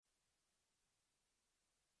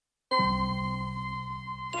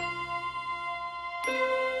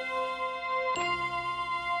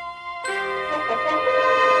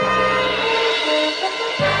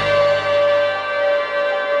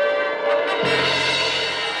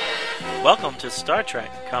Welcome to Star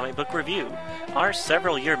Trek Comic Book Review. Our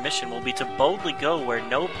several-year mission will be to boldly go where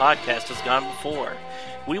no podcast has gone before.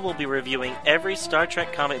 We will be reviewing every Star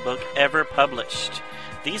Trek comic book ever published.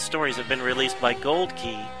 These stories have been released by Gold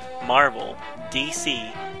Key, Marvel,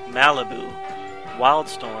 DC, Malibu,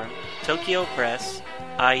 Wildstorm, Tokyo Press,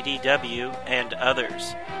 IDW, and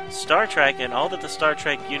others. Star Trek and all that the Star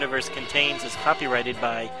Trek universe contains is copyrighted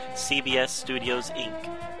by CBS Studios, Inc.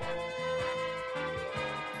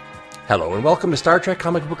 Hello and welcome to Star Trek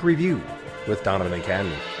Comic Book Review with Donovan and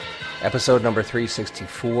Ken. Episode number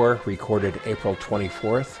 364, recorded April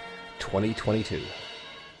 24th, 2022.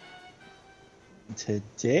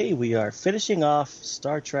 Today we are finishing off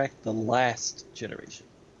Star Trek The Last Generation.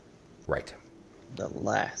 Right. The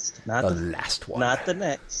last. Not the last one. Not the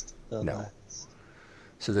next. The No. last.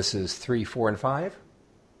 So this is 3, 4, and 5?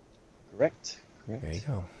 Correct. There you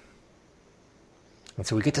go. And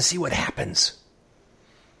so we get to see what happens.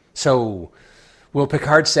 So, will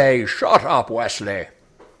Picard say, "Shut up, Wesley"?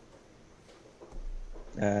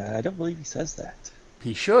 I don't believe he says that.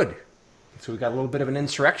 He should. So we got a little bit of an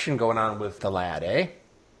insurrection going on with the lad, eh?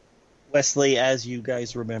 Wesley, as you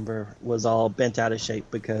guys remember, was all bent out of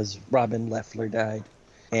shape because Robin Leffler died.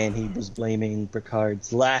 And he was blaming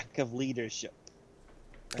Picard's lack of leadership.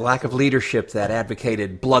 The lack of leadership that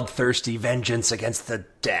advocated bloodthirsty vengeance against the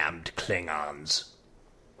damned Klingons.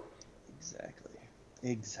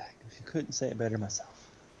 Exactly. Couldn't say it better myself.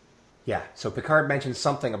 Yeah, so Picard mentions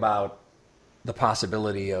something about the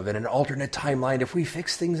possibility of, in an alternate timeline, if we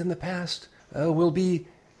fix things in the past, we'll be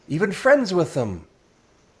even friends with them.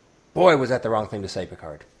 Boy, was that the wrong thing to say,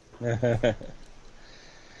 Picard.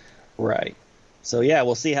 Right. So yeah,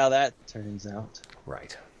 we'll see how that turns out.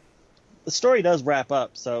 Right. The story does wrap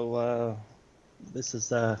up, so this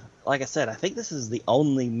is, like I said, I think this is the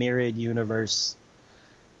only Myriad Universe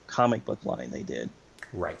comic book line they did.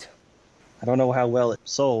 Right. I don't know how well it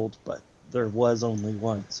sold, but there was only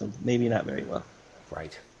one, so maybe not very well.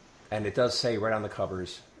 Right. And it does say right on the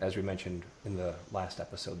covers, as we mentioned in the last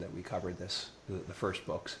episode that we covered this, the first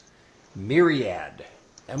books, Myriad,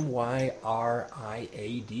 M-Y-R-I-A-D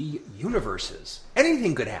universes.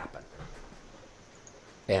 Anything could happen.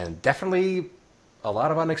 And definitely a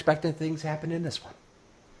lot of unexpected things happened in this one,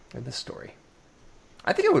 in this story.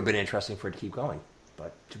 I think it would have been interesting for it to keep going,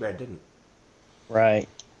 but too bad it didn't. Right.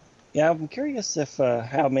 Yeah, I'm curious if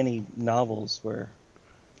how many novels were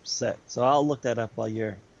set. So I'll look that up while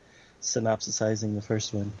you're synopsisizing the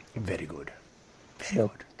first one. Very good.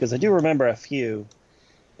 Because I do remember a few,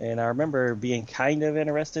 and I remember being kind of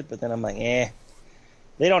interested, but then I'm like, they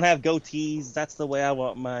don't have goatees. That's the way I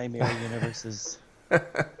want my Myriad Universes.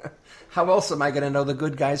 How else am I going to know the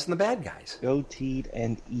good guys and the bad guys? Goateed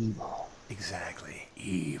and evil. Exactly.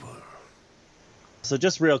 Evil. So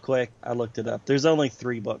just real quick, I looked it up. There's only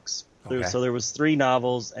 3 books. Okay. So there was 3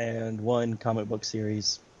 novels and 1 comic book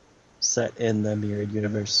series set in the Myriad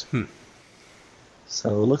Universe. So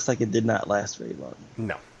it looks like it did not last very long.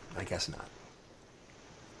 No, I guess not.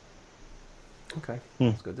 Okay,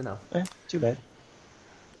 that's good to know. Too bad.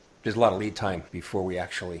 There's a lot of lead time before we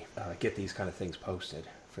actually get these kind of things posted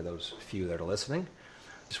for those few that are listening.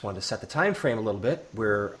 Just wanted to set the time frame a little bit.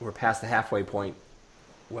 We're past the halfway point.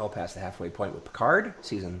 Well past the halfway point with Picard,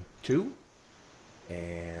 Season 2.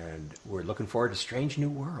 And we're looking forward to Strange New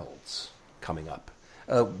Worlds coming up.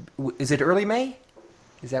 Is it early May?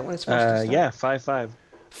 Is that when it's supposed to start? Yeah, 5/5.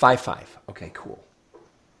 5/5. Okay, cool.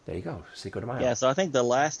 There you go. Cinco de Mayo. Yeah, so I think the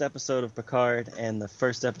last episode of Picard and the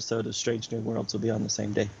first episode of Strange New Worlds will be on the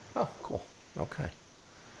same day. Oh, cool. Okay.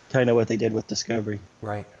 Kind of what they did with Discovery.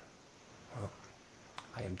 Right. Well,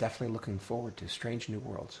 I am definitely looking forward to Strange New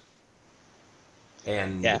Worlds.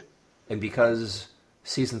 And because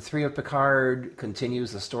Season 3 of Picard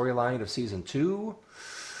continues the storyline of Season 2,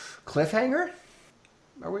 cliffhanger?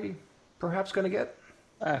 Are we perhaps going to get?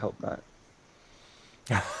 I hope not.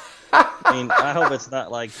 I mean, I hope it's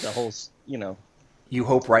not like the whole, You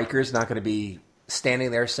hope Riker's not going to be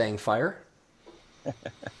standing there saying fire?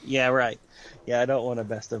 Yeah, right. Yeah, I don't want a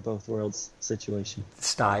best of both worlds situation.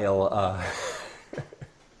 Style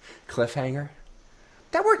cliffhanger?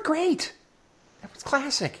 That worked great. That was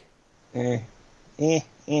classic. No,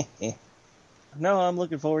 I'm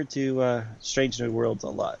looking forward to Strange New Worlds a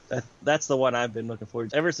lot. That's the one I've been looking forward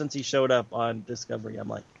to. Ever since he showed up on Discovery, I'm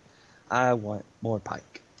like, I want more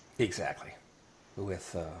Pike. Exactly.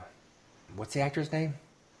 With, what's the actor's name?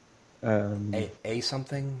 A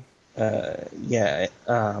something? Yeah.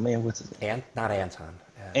 Man, what's his name? Not Anton.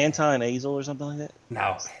 Anton Azel or something like that?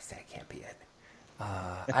 No, that can't be it.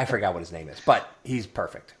 I forgot what his name is, but he's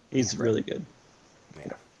perfect. He's really good.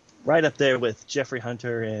 Yeah. Right up there with Jeffrey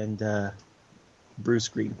Hunter and Bruce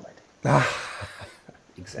Greenwood.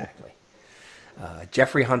 Exactly.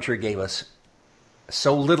 Jeffrey Hunter gave us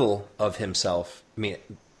so little of himself. I mean,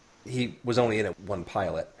 he was only in it one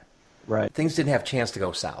pilot. Right. Things didn't have a chance to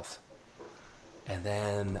go south. And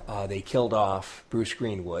then they killed off Bruce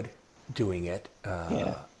Greenwood doing it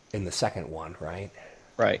in the second one, right?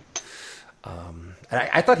 Right. And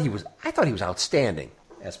I thought he was outstanding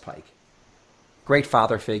as Pike. Great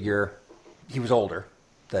father figure. He was older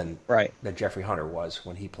than Jeffrey Hunter was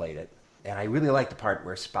when he played it. And I really liked the part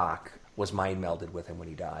where Spock was mind melded with him when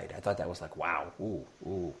he died. I thought that was like, wow,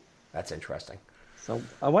 ooh, that's interesting. So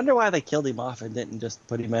I wonder why they killed him off and didn't just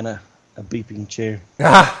put him in a beeping chair.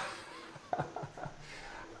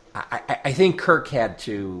 I think Kirk had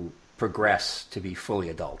to progress to be fully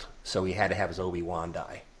adult, so he had to have his Obi-Wan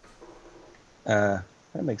die. That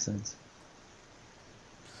makes sense.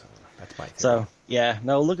 So that's my theory. So, yeah,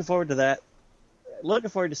 no, looking forward to that. Looking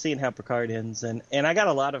forward to seeing how Picard ends. And I got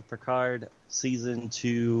a lot of Picard season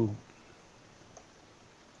 2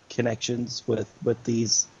 connections with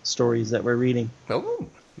these stories that we're reading. Oh,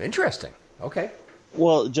 interesting. Okay.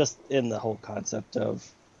 Well, just in the whole concept of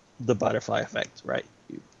the butterfly effect, right?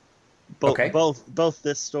 Both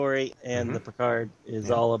this story and the Picard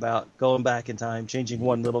is all about going back in time, changing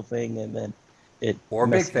one little thing, and then it or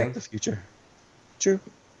big thing up the future. True,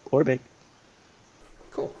 or big.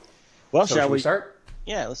 Cool. Well, so shall we start?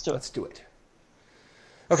 Yeah, let's do it. Let's do it.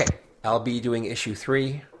 Okay, I'll be doing issue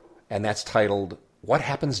 3, and that's titled "What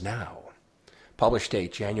Happens Now." Published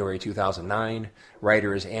date January 2009.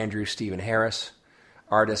 Writers Andrew Stephen Harris,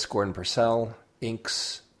 artist Gordon Purcell,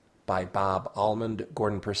 inks by Bob Almond,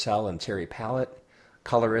 Gordon Purcell, and Terry Pallett,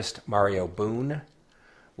 colorist Mario Boone,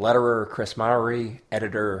 letterer Chris Mowry,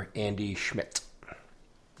 editor Andy Schmidt.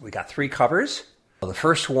 We got 3 covers. The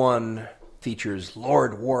first one features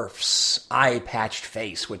Lord Worf's eye-patched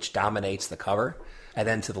face, which dominates the cover. And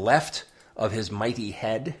then to the left of his mighty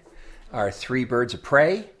head are 3 birds of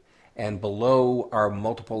prey, and below are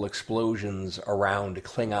multiple explosions around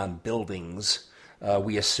Klingon buildings,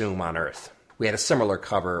 we assume on Earth. We had a similar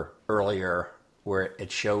cover earlier where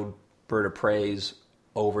it showed bird of preys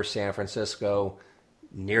over San Francisco,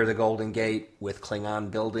 near the Golden Gate with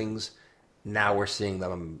Klingon buildings. Now we're seeing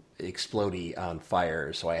them exploding on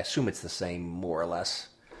fire, so I assume it's the same, more or less,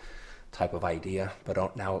 type of idea,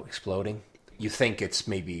 but now exploding. You think it's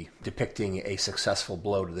maybe depicting a successful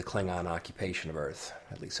blow to the Klingon occupation of Earth.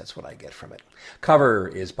 At least that's what I get from it. Cover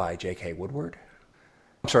is by J.K. Woodward.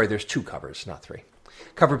 I'm sorry, there's 2 covers, not 3.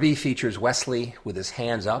 Cover B features Wesley with his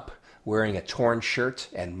hands up, wearing a torn shirt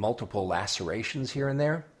and multiple lacerations here and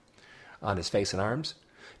there on his face and arms.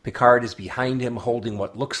 Picard is behind him holding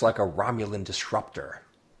what looks like a Romulan disruptor.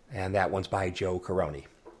 And that one's by Joe Caroni.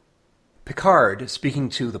 Picard, speaking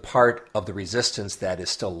to the part of the Resistance that is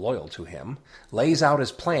still loyal to him, lays out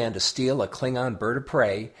his plan to steal a Klingon bird of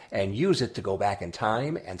prey and use it to go back in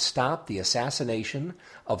time and stop the assassination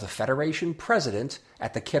of the Federation president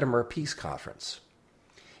at the Khitomer Peace Conference.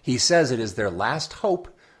 He says it is their last hope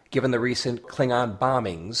given the recent Klingon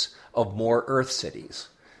bombings of more Earth cities.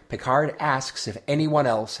 Picard asks if anyone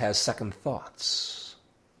else has second thoughts.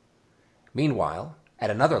 Meanwhile, at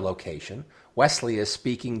another location, Wesley is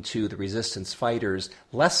speaking to the Resistance fighters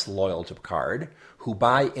less loyal to Picard, who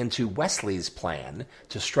buy into Wesley's plan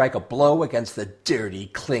to strike a blow against the dirty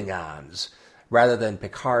Klingons, rather than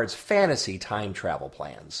Picard's fantasy time travel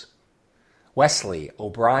plans. Wesley,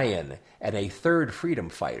 O'Brien, and a third freedom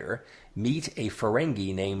fighter meet a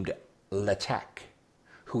Ferengi named Letek,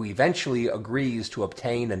 who eventually agrees to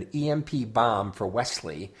obtain an EMP bomb for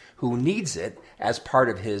Wesley, who needs it as part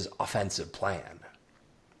of his offensive plan.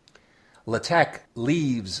 Letek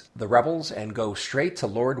leaves the rebels and goes straight to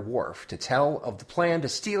Lord Worf to tell of the plan to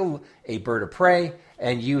steal a bird of prey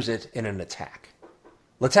and use it in an attack.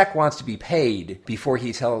 Letek wants to be paid before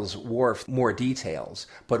he tells Worf more details,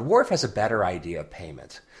 but Worf has a better idea of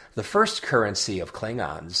payment. The first currency of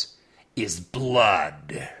Klingons is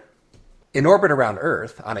blood. In orbit around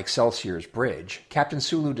Earth, on Excelsior's bridge, Captain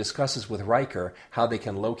Sulu discusses with Riker how they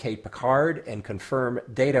can locate Picard and confirm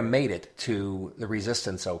Data made it to the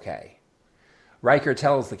Resistance okay. Riker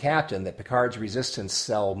tells the captain that Picard's Resistance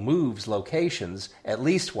cell moves locations at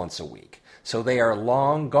least once a week, so they are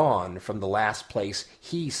long gone from the last place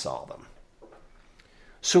he saw them.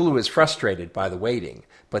 Sulu is frustrated by the waiting,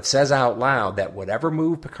 but says out loud that whatever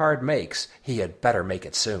move Picard makes, he had better make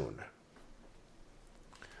it soon.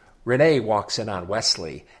 Renee walks in on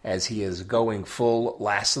Wesley as he is going full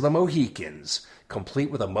Last of the Mohicans, complete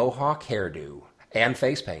with a mohawk hairdo and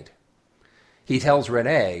face paint. He tells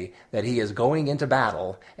Renee that he is going into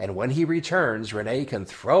battle, and when he returns, Renee can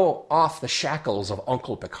throw off the shackles of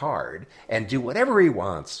Uncle Picard and do whatever he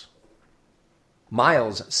wants.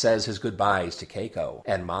 Miles says his goodbyes to Keiko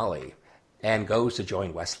and Molly and goes to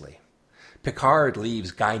join Wesley. Picard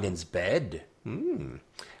leaves Guinan's bed,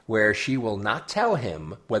 where she will not tell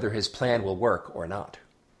him whether his plan will work or not.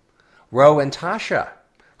 Ro and Tasha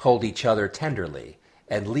hold each other tenderly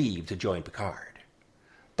and leave to join Picard.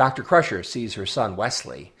 Dr. Crusher sees her son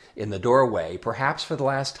Wesley in the doorway, perhaps for the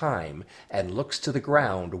last time, and looks to the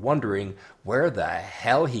ground, wondering where the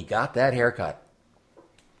hell he got that haircut.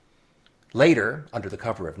 Later, under the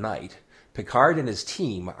cover of night, Picard and his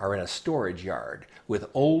team are in a storage yard with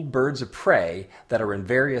old birds of prey that are in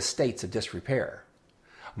various states of disrepair.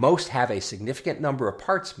 Most have a significant number of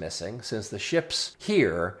parts missing, since the ships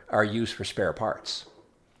here are used for spare parts.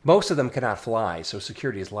 Most of them cannot fly, so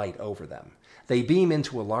security is light over them. They beam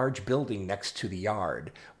into a large building next to the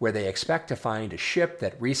yard, where they expect to find a ship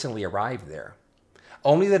that recently arrived there.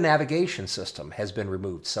 Only the navigation system has been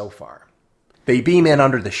removed so far. They beam in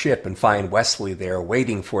under the ship and find Wesley there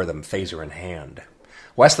waiting for them, phaser in hand.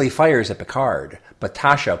 Wesley fires at Picard, but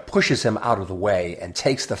Tasha pushes him out of the way and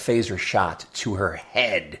takes the phaser shot to her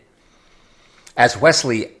head. As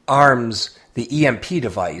Wesley arms the EMP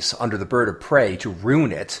device under the bird of prey to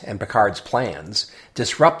ruin it and Picard's plans,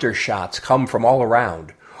 disruptor shots come from all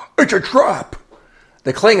around. It's a trap!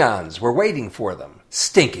 The Klingons were waiting for them.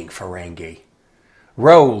 Stinking Ferengi.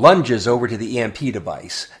 Ro lunges over to the EMP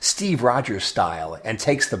device, Steve Rogers style, and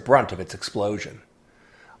takes the brunt of its explosion.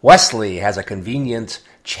 Wesley has a convenient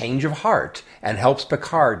change of heart and helps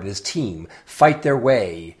Picard and his team fight their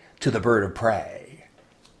way to the bird of prey.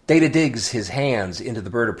 Data digs his hands into the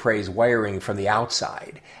bird of prey's wiring from the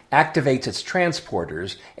outside, activates its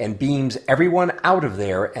transporters, and beams everyone out of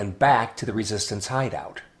there and back to the Resistance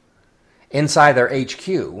hideout. Inside their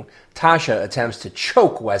HQ, Tasha attempts to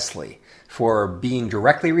choke Wesley for being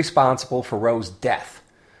directly responsible for Ro's death,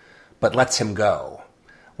 but lets him go.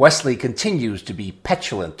 Wesley continues to be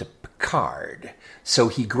petulant to Picard, so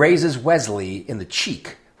he grazes Wesley in the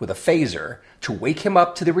cheek with a phaser to wake him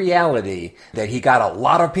up to the reality that he got a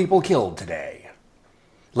lot of people killed today.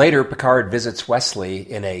 Later, Picard visits Wesley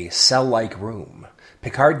in a cell-like room.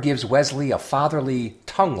 Picard gives Wesley a fatherly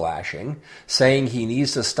tongue-lashing, saying he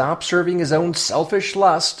needs to stop serving his own selfish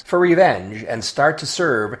lust for revenge and start to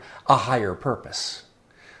serve a higher purpose.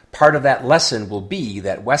 Part of that lesson will be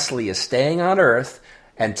that Wesley is staying on Earth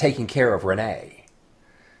and taking care of Renee.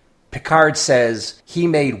 Picard says he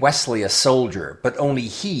made Wesley a soldier, but only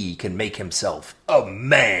he can make himself a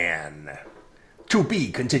man. To be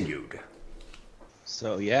continued.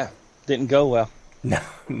 So, yeah, didn't go well. No,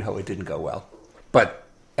 it didn't go well. But,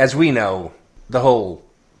 as we know, the whole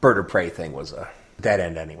bird of prey thing was a dead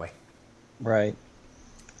end anyway. Right.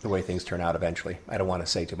 The way things turn out eventually. I don't want to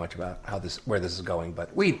say too much about where this is going,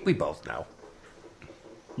 but we both know.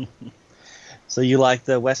 So you like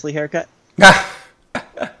the Wesley haircut?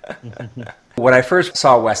 When I first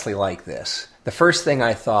saw Wesley like this, the first thing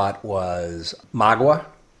I thought was Magua,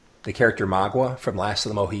 the character Magua from Last of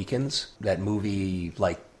the Mohicans. That movie,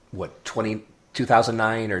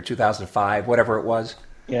 2009 or 2005, whatever it was.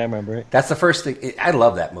 Yeah, I remember it. That's the first thing. I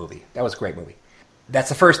love that movie. That was a great movie. That's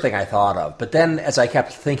the first thing I thought of. But then as I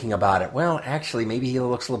kept thinking about it, well, actually, maybe he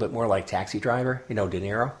looks a little bit more like Taxi Driver, De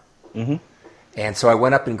Niro. Mm-hmm. And so I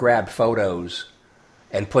went up and grabbed photos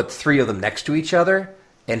and put 3 of them next to each other,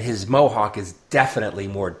 and his mohawk is definitely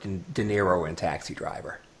more De Niro in Taxi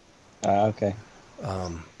Driver. Okay.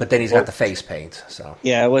 But then he's got the face paint, so...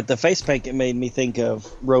 Yeah, with the face paint, it made me think of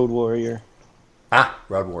Road Warrior. Ah,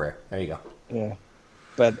 Road Warrior. There you go. Yeah.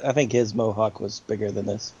 But I think his mohawk was bigger than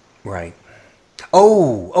this. Right.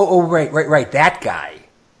 Oh, right. That guy.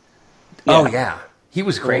 Yeah. Oh, yeah. He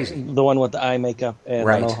was crazy. The one with the eye makeup and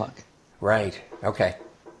the mohawk. Right. Okay.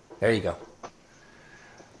 There you go.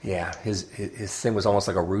 Yeah, his thing was almost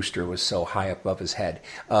like a rooster, was so high up above his head.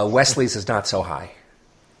 Wesley's is not so high.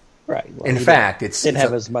 Right. Well, in fact, didn't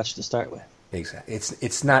have as much to start with. Exactly.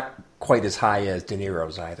 It's not quite as high as De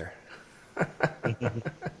Niro's either.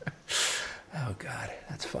 Oh, God,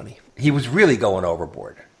 that's funny. He was really going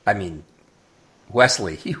overboard. I mean,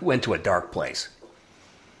 Wesley, he went to a dark place.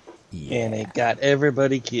 Yeah. And it got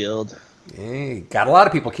everybody killed. Yeah, got a lot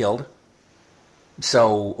of people killed.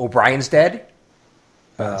 So, O'Brien's dead.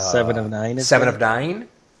 7 of 9 is 7 dead? of 9?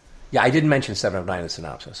 Yeah, I didn't mention 7 of 9 in the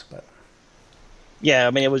synopsis, but... Yeah,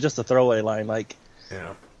 I mean, it was just a throwaway line, like...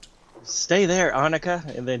 Yeah. Stay there, Annika,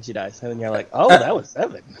 and then she dies. And then you're like, oh, that was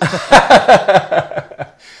 7.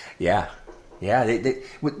 Yeah.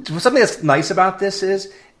 Something that's nice about this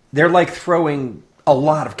is they're like throwing a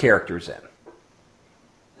lot of characters in.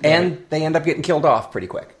 And they end up getting killed off pretty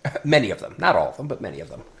quick. Many of them. Not all of them, but many of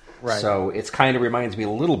them. Right. So it kind of reminds me a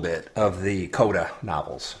little bit of the Coda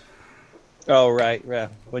novels. Oh, right, yeah.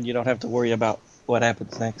 When you don't have to worry about what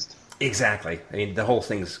happens next. Exactly. I mean, the whole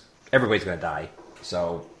everybody's going to die.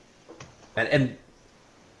 So, and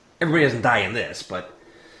everybody doesn't die in this, but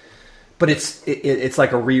it's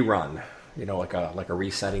like a rerun, like a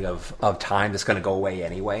resetting of time that's going to go away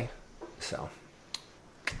anyway. So,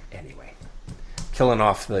 anyway, killing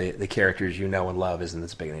off the characters you know and love isn't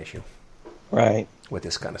as big an issue, Right. with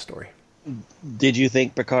this kind of story. Did you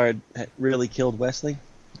think Picard really killed Wesley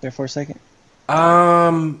there for a second?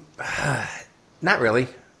 Not really.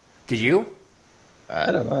 Did you?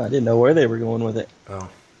 I don't know. I didn't know where they were going with it. Oh,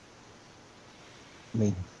 I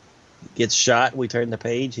mean, gets shot. We turn the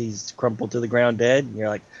page. He's crumpled to the ground dead. And you're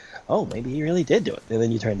like, oh, maybe he really did do it. And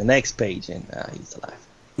then you turn the next page and he's alive.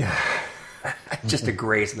 just a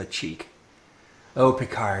graze in the cheek. Oh,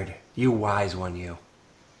 Picard, you wise one, you.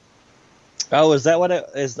 Oh, is that what it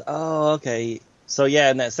is? Oh, okay. So yeah,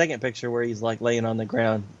 in that second picture where he's like laying on the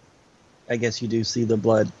ground, I guess you do see the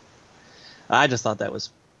blood. I just thought that was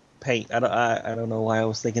paint. I don't know why I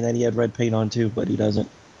was thinking that he had red paint on too, but he doesn't.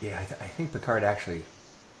 Yeah, I think Picard actually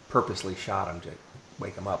purposely shot him to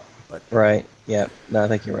wake him up. But Right. Yeah. No, I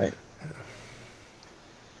think you're right.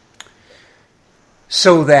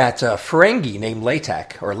 so that Ferengi named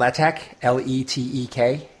Letek, or Letek,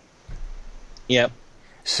 Letek. Yep.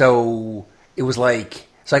 So it's like,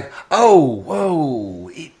 oh,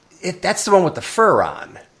 whoa, that's the one with the fur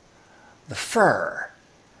on. The fur.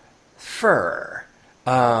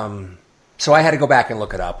 So I had to go back and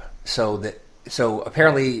look it up. So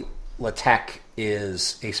apparently Letek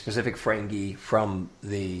is a specific Ferengi from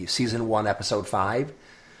the season 1, episode 5.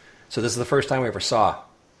 So this is the first time we ever saw.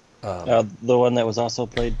 The one that was also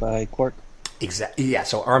played by Quark. Exactly. Yeah.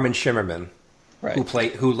 So Armin Shimmerman, Right.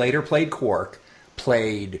 who later played Quark,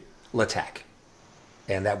 played Letek,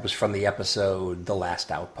 and that was from the episode "The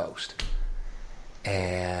Last Outpost."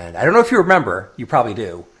 And I don't know if you remember. You probably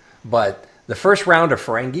do, but the first round of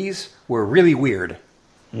Ferengis were really weird.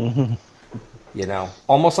 Mm-hmm.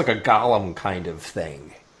 Almost like a Gollum kind of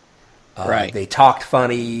thing. Right. They talked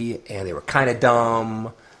funny, and they were kind of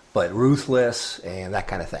dumb, but ruthless, and that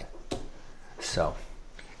kind of thing. So,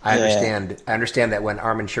 I understand that when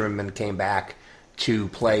Armin Shimmerman came back to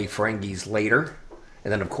play Ferengis later,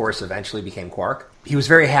 and then of course eventually became Quark, he was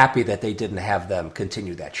very happy that they didn't have them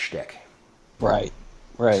continue that shtick. Right.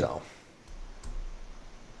 Right. So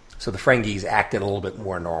the Ferengis acted a little bit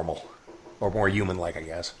more normal, or more human-like, I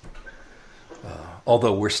guess.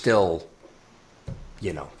 Although we're still,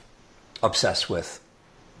 obsessed with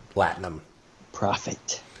Latinum.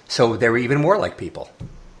 Prophet. So they were even more like people.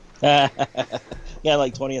 Yeah,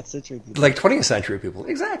 like 20th century people. Like 20th century people,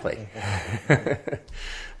 exactly.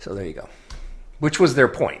 So there you go. Which was their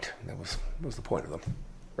point. That was the point of them.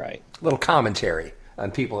 Right. A little commentary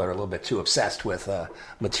on people that are a little bit too obsessed with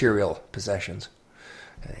material possessions.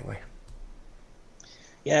 Anyway.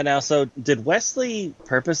 Yeah, now, so did Wesley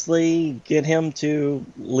purposely get him to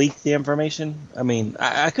leak the information? I mean,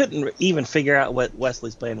 I couldn't even figure out what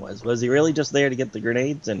Wesley's plan was. Was he really just there to get the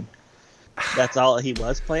grenades and that's all he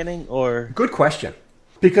was planning? Or Good question.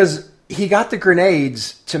 Because he got the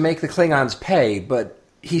grenades to make the Klingons pay, but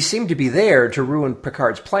he seemed to be there to ruin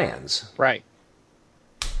Picard's plans. Right.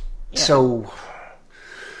 Yeah. So,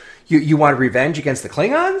 you want revenge against the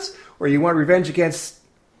Klingons? Or you want revenge against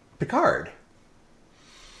Picard?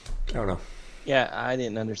 I don't know. Yeah, I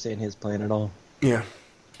didn't understand his plan at all. Yeah.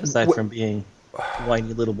 Aside from being a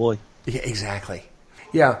whiny little boy. Yeah, exactly.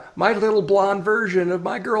 Yeah, my little blonde version of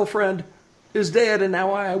my girlfriend is dead, and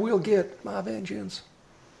now I will get my vengeance.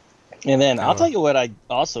 And then I'll tell you what I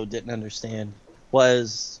also didn't understand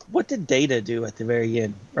was, what did Data do at the very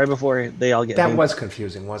end, right before they all get That moved? was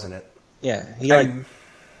confusing, wasn't it? Yeah, he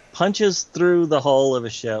punches through the hull of a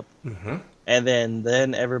ship, and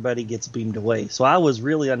then everybody gets beamed away. So I was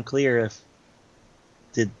really unclear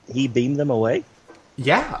did he beam them away?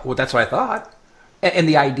 Yeah, well, that's what I thought. And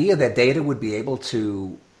the idea that Data would be able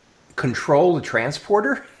to control the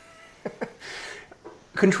transporter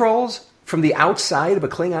controls from the outside of a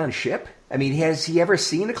Klingon ship. I mean, has he ever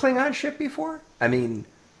seen a Klingon ship before? I mean,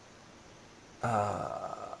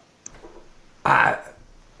 I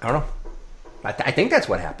don't know. I think that's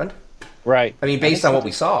what happened. Right. I mean, based on what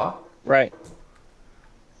we saw. Right.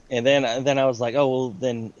 And then I was like, oh, well,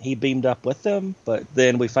 then he beamed up with them. But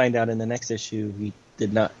then we find out in the next issue he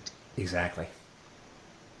did not. Exactly.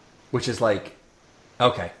 Which is like,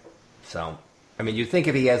 okay. So, I mean, you'd think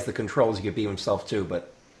if he has the controls, he could beam himself too,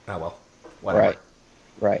 but, oh well. Whatever.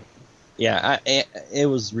 Right. Yeah, it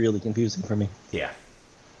was really confusing for me. Yeah.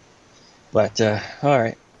 But, all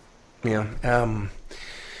right. Yeah.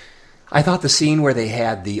 I thought the scene where they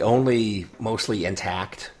had the only mostly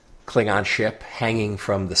intact Klingon ship hanging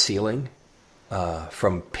from the ceiling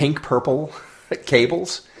from pink-purple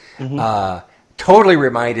cables. Totally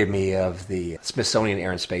reminded me of the Smithsonian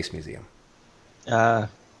Air and Space Museum. So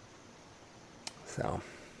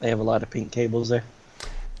They have a lot of pink cables there?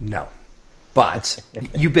 No. But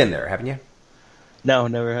you've been there, haven't you? No,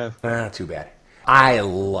 never have. Too bad. I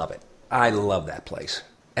love it. I love that place.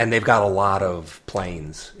 And they've got a lot of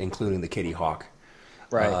planes, including the Kitty Hawk,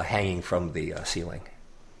 hanging from the ceiling,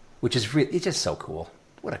 which is it's just so cool.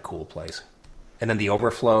 What a cool place. And then the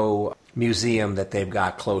Overflow Museum that they've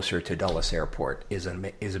got closer to Dulles Airport is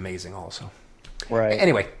amazing also. Right.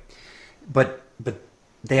 Anyway, but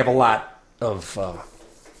they have a lot of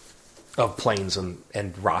planes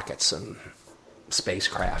and rockets and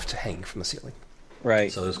spacecraft hanging from the ceiling.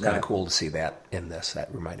 Right. So it was kind of cool to see that in this.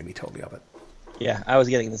 That reminded me totally of it. Yeah, I was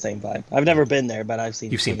getting the same vibe. I've never been there, but I've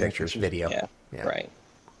seen... You've seen pictures, video. Yeah, right.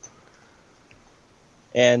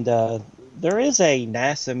 And there is a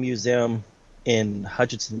NASA museum in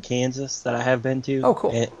Hutchinson, Kansas that I have been to. Oh,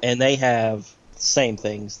 cool. And they have same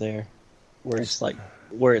things there, where it's like,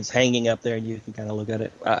 where it's hanging up there and you can kind of look at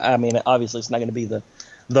it. I mean, obviously it's not going to be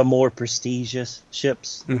the more prestigious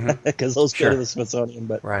ships, because those go to the Smithsonian,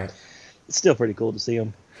 but it's still pretty cool to see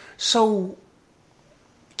them. So,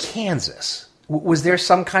 Kansas... Was there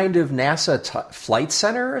some kind of NASA flight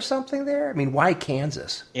center or something there? I mean, why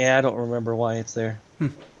Kansas? Yeah, I don't remember why it's there.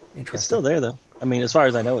 Interesting. It's still there, though. I mean, as far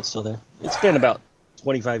as I know, it's still there. It's been about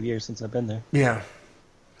 25 years since I've been there. Yeah.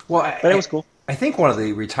 Well, but it was cool. I think one of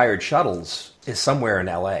the retired shuttles is somewhere in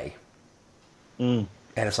L.A. And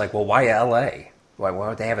it's like, well, why L.A.? Why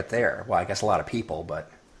would they have it there? Well, I guess a lot of people, but...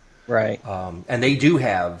 Right. And they do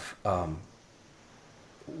have...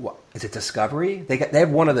 is it Discovery? They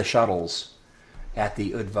have one of the shuttles at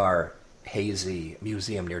the Udvar Hazy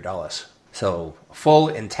Museum near Dulles. So, full,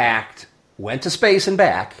 intact, went to space and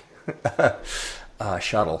back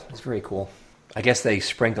shuttle. It's very cool. I guess they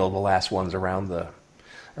sprinkle the last ones around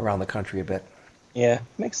the country a bit. Yeah,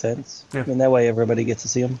 makes sense. Yeah. I mean, that way everybody gets to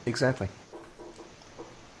see them. Exactly.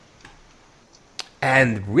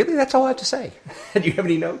 And really, that's all I have to say. Do you have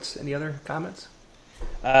any notes? Any other comments?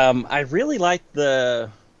 I really like the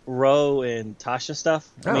Ro and Tasha stuff.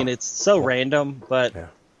 I mean, it's so random, but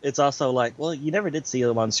it's also like, well, you never did see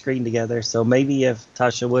them on screen together, so maybe if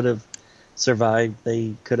Tasha would have survived,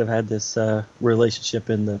 they could have had this relationship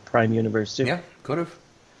in the Prime Universe too. Yeah, could have.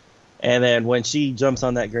 And then when she jumps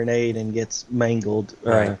on that grenade and gets mangled,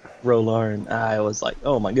 Ro Laren, I was like,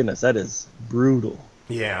 oh my goodness, that is brutal.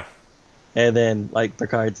 Yeah. And then like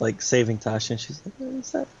Picard's like saving Tasha, and she's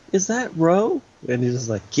like, is that Ro? And he's just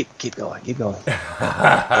like, keep going.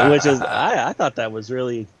 Which is, I thought that was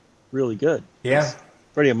really, really good. Yeah. It's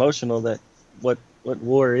pretty emotional that what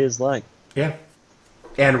war is like. Yeah.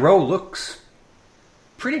 And Ro looks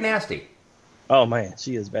pretty nasty. Oh man,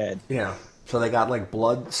 she is bad. Yeah. So they got like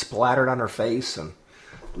blood splattered on her face, and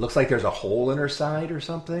it looks like there's a hole in her side or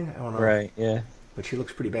something. I don't know. Right, yeah. But she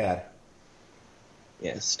looks pretty bad.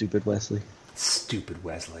 Yeah, stupid Wesley. Stupid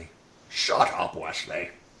Wesley. Shut up, Wesley.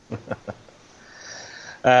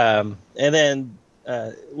 And then,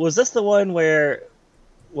 was this the one where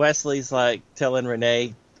Wesley's like telling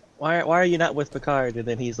Renee, why are you not with Picard? And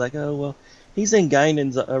then he's like, oh, well, he's in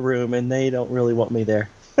Guinan's room and they don't really want me there.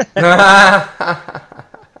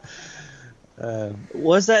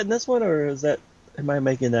 Was that in this one, or am I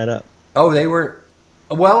making that up? Oh, they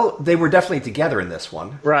were definitely together in this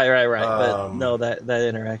one. Right. But no, that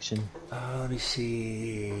interaction. Let me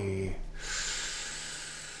see.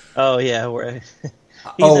 Oh yeah, where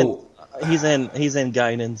he's in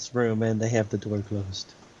Guinan's room and they have the door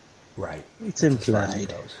closed. Right. It's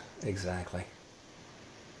implied. Exactly.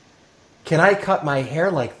 Can I cut my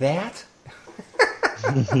hair like that?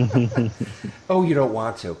 Oh, you don't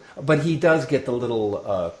want to. But he does get the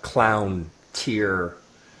little clown tear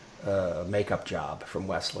makeup job from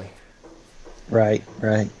Wesley. Right.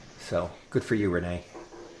 So, good for you, Renee.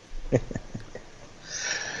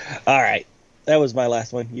 All right. That was my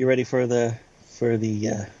last one. You ready for the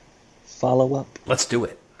follow-up? Let's do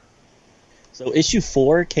it. So issue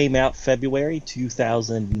 4 came out February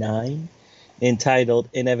 2009, entitled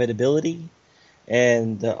Inevitability,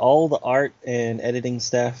 and all the art and editing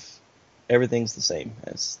stuff, everything's the same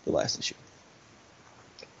as the last issue.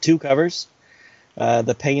 2 covers.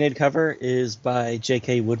 The painted cover is by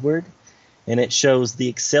J.K. Woodward, and it shows the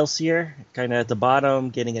Excelsior kind of at the bottom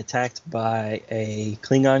getting attacked by a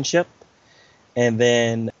Klingon ship. And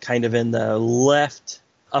then kind of in the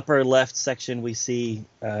upper left section, we see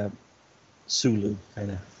Sulu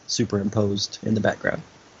kind of superimposed in the background.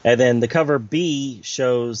 And then the cover B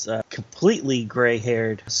shows completely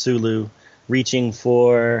gray-haired Sulu reaching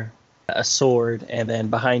for a sword, and then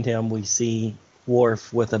behind him we see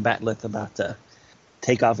Worf with a bat'leth about to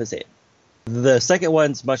take off his head. The second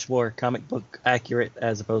one's much more comic book accurate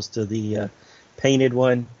as opposed to the painted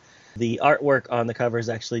one. The artwork on the cover is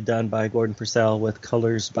actually done by Gordon Purcell with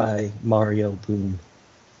colors by Mario Boom,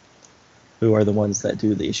 who are the ones that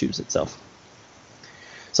do the issues itself.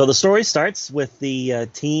 So the story starts with the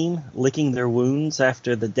team licking their wounds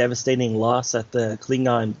after the devastating loss at the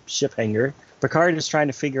Klingon ship hangar. Picard is trying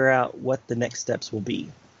to figure out what the next steps will be.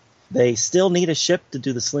 They still need a ship to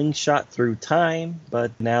do the slingshot through time,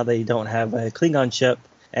 but now they don't have a Klingon ship.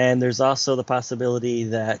 And there's also the possibility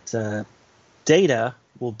that Data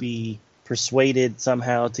will be persuaded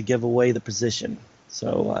somehow to give away the position.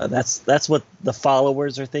 So that's what the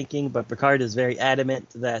followers are thinking, but Picard is very adamant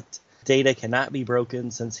that Data cannot be broken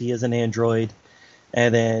since he is an android.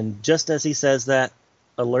 And then just as he says that,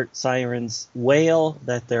 alert sirens wail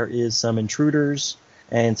that there is some intruders,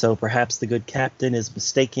 and so perhaps the good captain is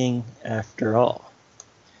mistaken after all.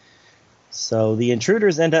 So the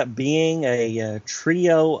intruders end up being a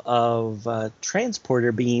trio of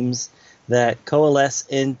transporter beams that coalesce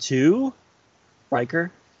into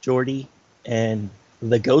Riker, Geordi, and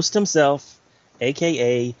the Ghost himself,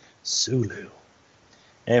 a.k.a. Sulu.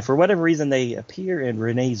 And for whatever reason, they appear in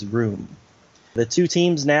Renee's room. The two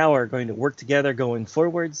teams now are going to work together going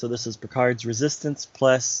forward. So this is Picard's Resistance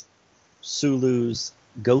plus Sulu's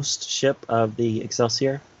Ghost ship of the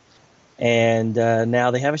Excelsior. And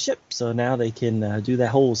now they have a ship, so now they can do that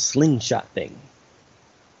whole slingshot thing.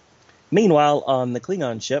 Meanwhile, on the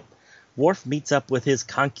Klingon ship, Worf meets up with his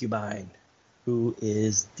concubine, who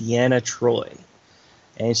is Deanna Troi.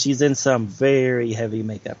 And she's in some very heavy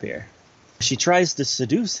makeup here. She tries to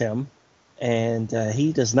seduce him, and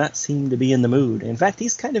he does not seem to be in the mood. In fact,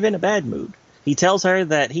 he's kind of in a bad mood. He tells her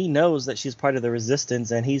that he knows that she's part of the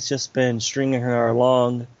Resistance, and he's just been stringing her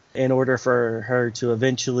along in order for her to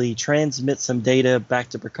eventually transmit some data back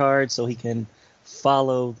to Picard so he can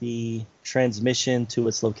follow the transmission to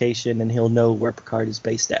its location, and he'll know where Picard is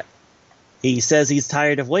based at. He says he's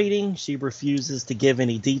tired of waiting. She refuses to give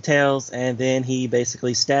any details, and then he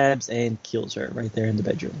basically stabs and kills her right there in the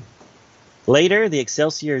bedroom. Later, the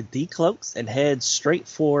Excelsior decloaks and heads straight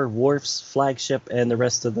for Worf's flagship and the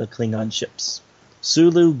rest of the Klingon ships.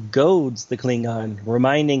 Sulu goads the Klingon,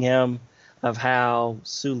 reminding him of how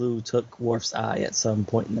Sulu took Worf's eye at some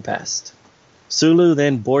point in the past. Sulu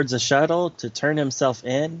then boards a shuttle to turn himself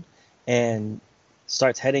in and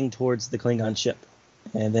starts heading towards the Klingon ship.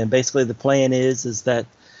 And then basically the plan is that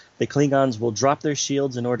the Klingons will drop their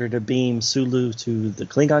shields in order to beam Sulu to the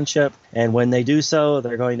Klingon ship, and when they do so,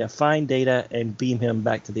 they're going to find Data and beam him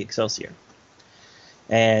back to the Excelsior.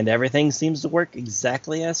 And everything seems to work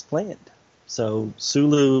exactly as planned. So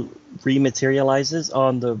Sulu rematerializes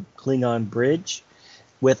on the Klingon bridge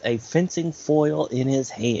with a fencing foil in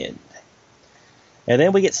his hand. And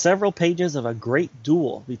then we get several pages of a great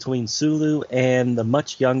duel between Sulu and the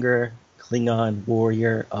much younger Klingon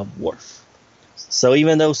warrior of Worf. So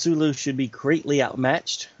even though Sulu should be greatly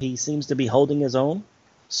outmatched, he seems to be holding his own.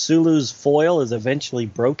 Sulu's foil is eventually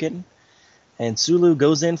broken, and Sulu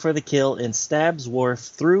goes in for the kill and stabs Worf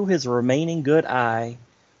through his remaining good eye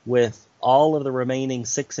with all of the remaining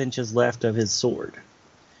 6 inches left of his sword,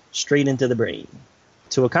 straight into the brain.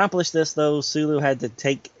 To accomplish this, though, Sulu had to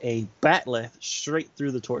take a bat'leth straight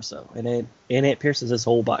through the torso, and it pierces his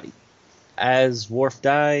whole body. As Worf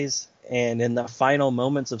dies, and in the final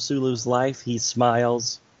moments of Sulu's life, he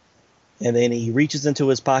smiles, and then he reaches into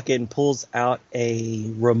his pocket and pulls out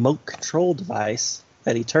a remote control device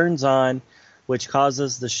that he turns on, which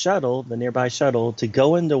causes the shuttle, the nearby shuttle, to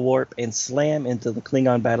go into warp and slam into the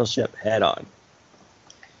Klingon battleship head on.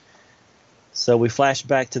 So we flash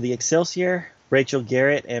back to the Excelsior. Rachel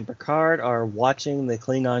Garrett and Picard are watching the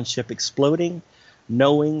Klingon ship exploding,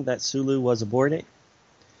 knowing that Sulu was aboard it.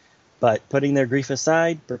 But putting their grief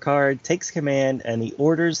aside, Picard takes command and he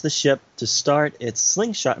orders the ship to start its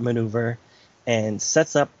slingshot maneuver and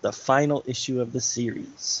sets up the final issue of the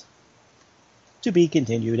series. To be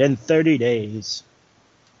continued in 30 days.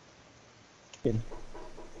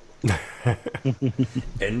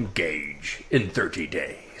 Engage in 30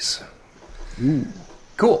 days. Ooh.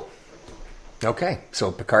 Cool. Okay,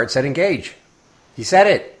 so Picard said engage. He said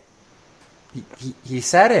it. He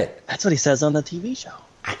said it. That's what he says on the TV show.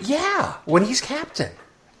 Yeah, when he's captain.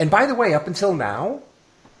 And by the way, up until now,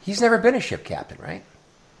 he's never been a ship captain, right?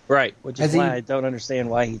 Right, which is why I don't understand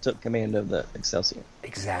why he took command of the Excelsior.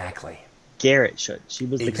 Exactly. Garrett should. She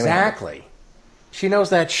was the commander. Exactly. She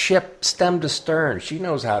knows that ship stem to stern. She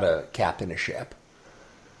knows how to captain a ship.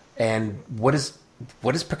 And what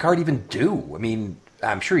does Picard even do? I mean,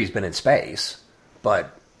 I'm sure he's been in space,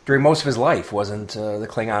 but during most of his life, wasn't the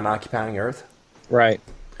Klingon occupying Earth? Right.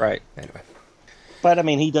 Right. Anyway. But I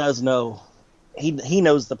mean, he does know. He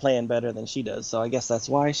knows the plan better than she does, so I guess that's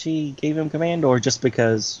why she gave him command, or just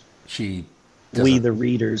because we, the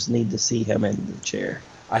readers, need to see him in the chair.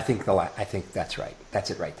 I think that's right. That's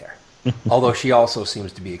it right there. Although she also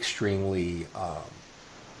seems to be extremely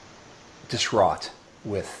distraught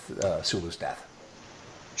with Sulu's death.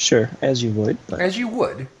 Sure, as you would. But. As you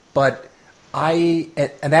would, but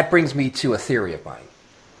and that brings me to a theory of mine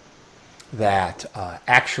that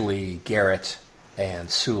actually Garrett and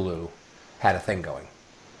Sulu had a thing going.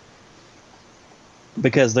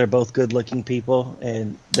 Because they're both good-looking people,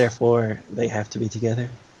 and therefore they have to be together?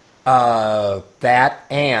 That,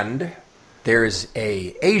 and there's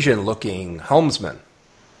a Asian-looking helmsman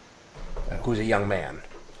who's a young man.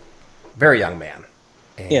 Very young man.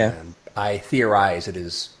 And I theorize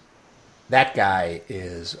that guy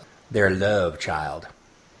is their love child.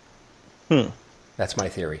 That's my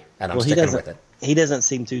theory, and I'm sticking with it. He doesn't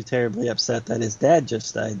seem too terribly upset that his dad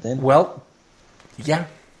just died then. Well, yeah.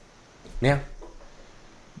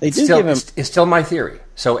 They do give him... It's still my theory.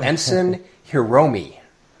 So Ensign Hiromi.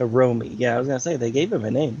 Yeah, I was going to say, they gave him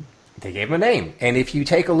a name. And if you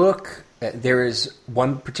take a look, there is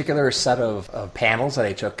one particular set of panels that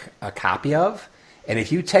I took a copy of. And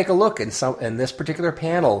if you take a look in this particular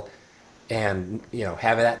panel and,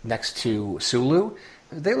 have that next to Sulu,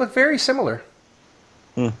 they look very similar.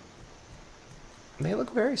 They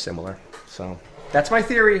look very similar. So that's my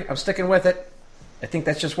theory. I'm sticking with it. I think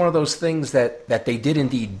that's just one of those things that they did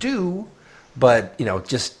indeed do, but,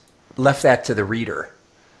 just left that to the reader.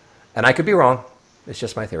 And I could be wrong. It's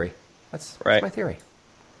just my theory. That's my theory.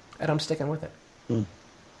 And I'm sticking with it.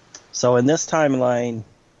 So in this timeline,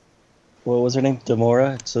 what was her name?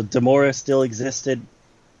 Demora? So Demora still existed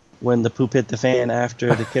when the poop hit the fan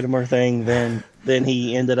after the Khitomer thing. Then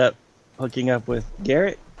he ended up hooking up with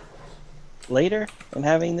Garrett later and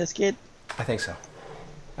having this kid? I think so.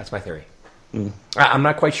 That's my theory. I'm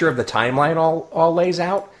not quite sure if the timeline all lays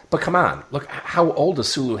out, but come on. Look, how old does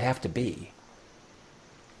Sulu have to be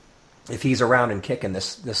if he's around and kicking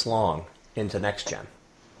this long into next gen?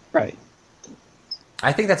 Right.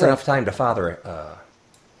 I think that's enough time to father a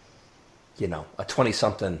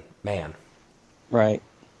 20-something man. Right.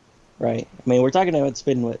 I mean, we're talking about it's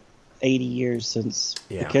been, 80 years since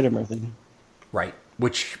the Khitomer thing. Right.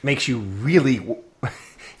 Which makes you really...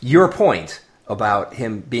 your point about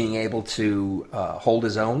him being able to hold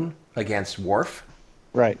his own against Worf.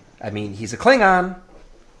 Right. I mean, he's a Klingon,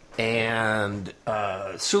 and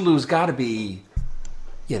Sulu's got to be,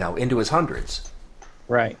 into his hundreds.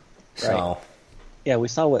 Right. So... Yeah, we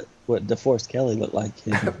saw what DeForest Kelly looked like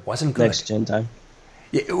in wasn't good. Next Gen time.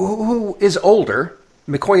 Yeah, who is older.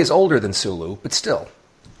 McCoy is older than Sulu, but still.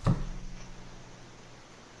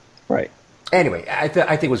 Right. Anyway, I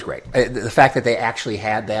think it was great. The fact that they actually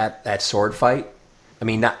had that sword fight. I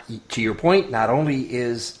mean, to your point, not only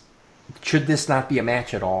should this not be a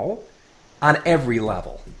match at all, on every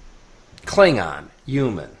level. Klingon,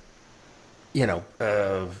 human,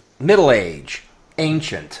 middle age,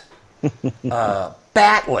 ancient,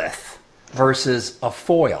 Batleth versus a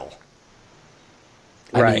foil.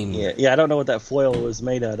 I mean, yeah. I don't know what that foil was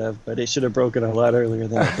made out of, but it should have broken a lot earlier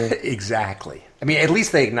than it did. Exactly. I mean, at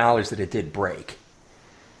least they acknowledged that it did break.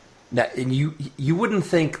 Now, and you wouldn't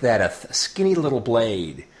think that a skinny little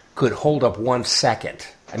blade could hold up 1 second.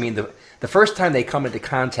 I mean, the first time they come into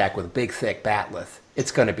contact with a big, thick Batleth,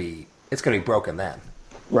 it's going to be broken then.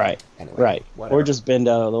 Right. Anyway, right. Whatever. Or just bend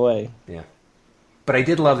out of the way. Yeah. But I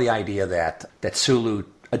did love the idea that Sulu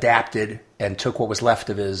adapted and took what was left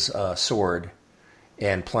of his sword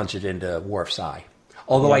and plunged it into Worf's eye.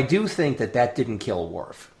 Although I do think that didn't kill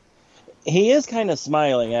Worf. He is kind of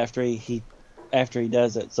smiling after he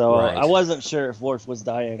does it, so I wasn't sure if Worf was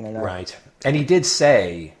dying or not. Right. And he did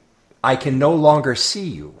say, "I can no longer see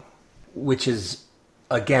you," which is,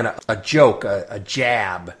 again, a joke, a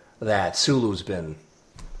jab that Sulu's been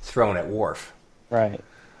thrown at Worf. Right.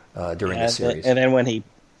 During the series. And then when he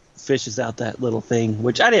fishes out that little thing,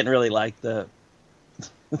 which I didn't really like, the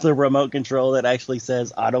remote control that actually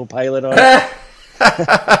says autopilot on it.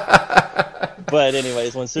 But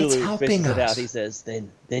anyways, when Sulu fishes it out, he says, then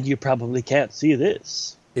you probably can't see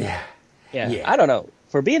this. Yeah. I don't know.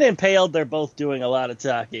 For being impaled, they're both doing a lot of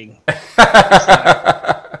talking.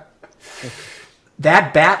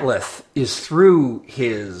 That Batleth is through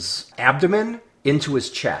his abdomen into his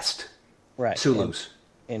chest. Right. Sulu's.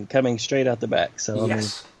 And coming straight out the back. So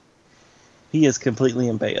yes. He is completely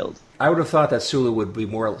impaled. I would have thought that Sulu would be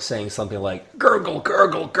more saying something like, gurgle,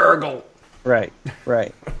 gurgle, gurgle. Right.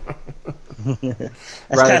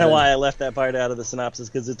 That's kind of why I left that part out of the synopsis,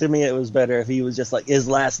 because to me it was better if he was just like, his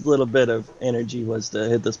last little bit of energy was to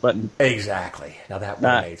hit this button. Exactly. Now that would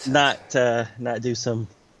have made sense. Not do some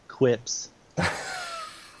quips.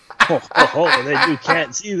 Then you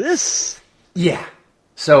can't see this. Yeah.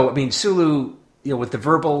 So, I mean, Sulu, with the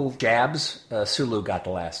verbal jabs, Sulu got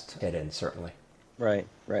the last hit in, certainly. Right.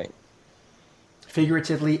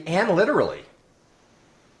 Figuratively and literally.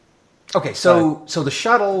 Okay, so the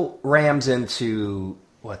shuttle rams into,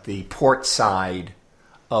 the port side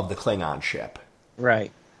of the Klingon ship.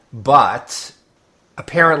 Right. But,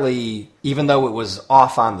 apparently, even though it was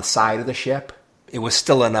off on the side of the ship, it was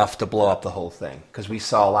still enough to blow up the whole thing, because we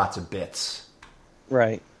saw lots of bits.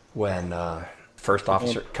 Right. When First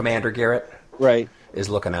Officer, Commander Garrett, right, is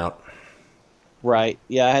looking out. Right.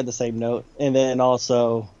 Yeah, I had the same note. And then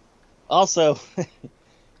also,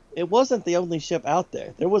 it wasn't the only ship out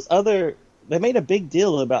there. There was other. They made a big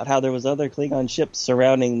deal about how there was other Klingon ships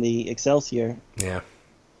surrounding the Excelsior. Yeah.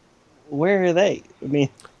 Where are they? I mean,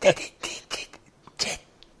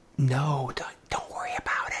 no, don't worry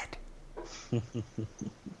about it.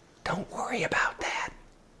 Don't worry about that.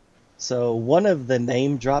 So one of the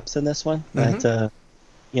name drops in this one, that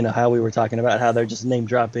how we were talking about how they're just name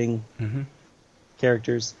dropping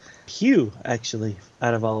characters. Hugh, actually,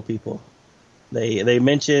 out of all people, they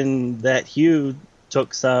mentioned that Hugh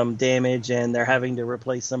took some damage and they're having to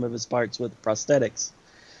replace some of his parts with prosthetics.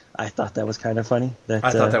 I thought that was kind of funny. I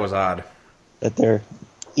thought that was odd. That they're,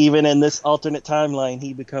 even in this alternate timeline,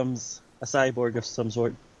 he becomes a cyborg of some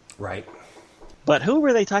sort. Right. But who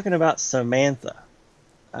were they talking about? Samantha.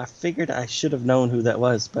 I figured I should have known who that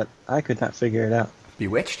was, but I could not figure it out.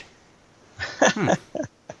 Bewitched?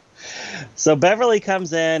 So Beverly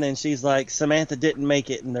comes in and she's like, Samantha didn't make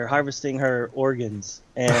it, and they're harvesting her organs.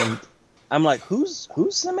 And I'm like, who's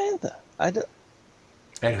Samantha? And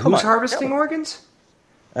who's harvesting organs?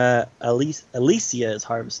 Alicia is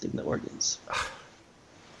harvesting the organs.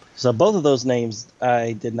 So both of those names,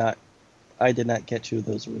 I did not catch who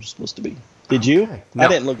those were supposed to be. Did you? No. I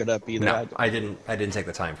didn't look it up either. No, I didn't take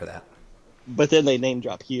the time for that. But then they name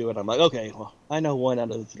drop Hugh, and I'm like, okay, well, I know one out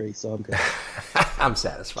of the three, so I'm good. I'm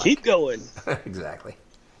satisfied. Keep going. Exactly.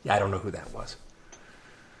 Yeah, I don't know who that was.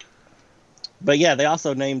 But yeah, they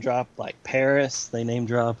also name drop like Paris. They name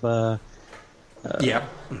drop. Yeah.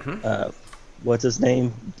 What's his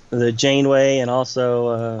name? The Janeway, and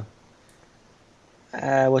also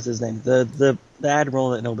what's his name? The admiral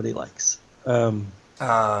that nobody likes.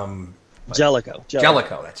 Jellicoe.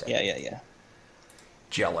 Jellicoe, that's it. Yeah.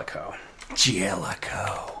 Jellicoe.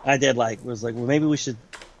 I did was like, well, maybe we should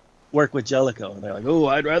work with Jellicoe. And they're like, oh,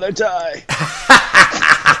 I'd rather die.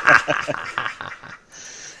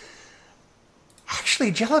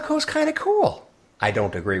 Actually, Jellicoe's kind of cool. I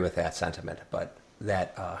don't agree with that sentiment, but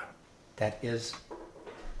that is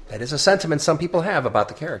a sentiment some people have about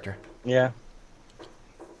the character. Yeah.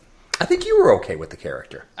 I think you were okay with the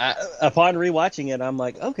character. Upon rewatching it, I'm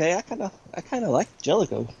like, okay, I kind of like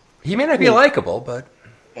Jellicoe. He may not be likable, but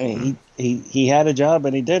I mean, he had a job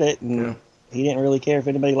and he did it, and he didn't really care if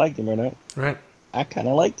anybody liked him or not. Right. I kind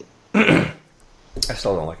of liked it. I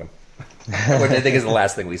still don't like him. Which I think is the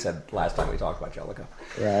last thing we said last time we talked about Jellicoe.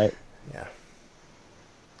 Right. Yeah.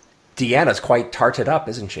 Deanna's quite tarted up,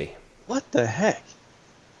 isn't she? What the heck?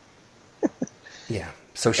 Yeah.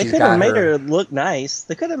 So she's they could have made her look nice.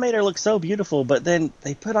 They could have made her look so beautiful, but then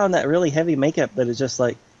they put on that really heavy makeup that is just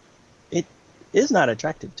like, it is not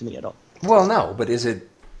attractive to me at all. Well, no, but is it?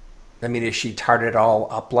 I mean, is she tarted all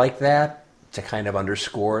up like that to kind of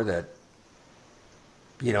underscore that?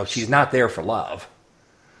 She's not there for love.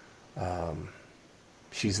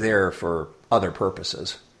 She's there for other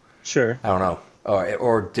purposes. Sure. I don't know.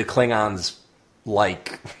 Or do Klingons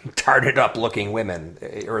like tarted up looking women,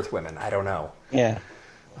 Earth women? I don't know. Yeah.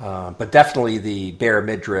 But definitely the bare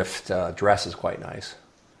midriff dress is quite nice.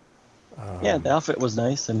 Yeah, the outfit was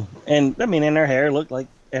nice, and I mean, and her hair looked like,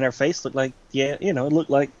 and her face looked like,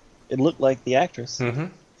 it looked like the actress. Mm-hmm.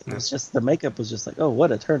 It was just, the makeup was just like, oh,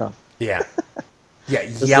 what a turnoff. Yeah. Yeah,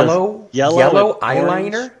 yellow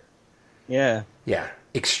eyeliner. Yeah. Yeah,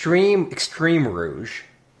 extreme rouge,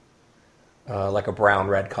 like a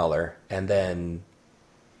brown-red color, and then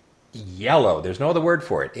yellow. There's no other word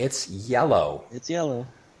for it. It's yellow. It's yellow.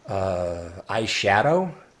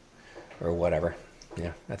 Eyeshadow, or whatever.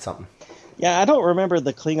 Yeah, that's something. Yeah, I don't remember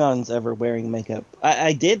the Klingons ever wearing makeup.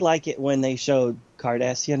 I did like it when they showed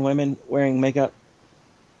Cardassian women wearing makeup.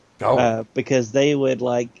 Oh. Because they would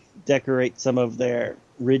decorate some of their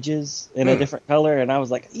ridges in a different color, and I was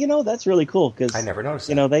like, that's really cool, because I never noticed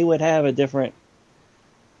that. They would have a different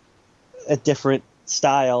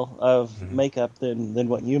style of makeup than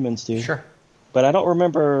what humans do. Sure. But I don't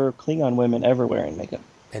remember Klingon women ever wearing makeup.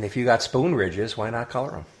 And if you got spoon ridges, why not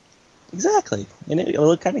color them? Exactly. And it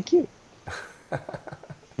looked kind of cute.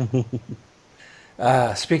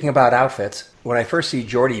 Speaking about outfits, when I first see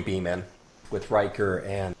Geordi beam in with Riker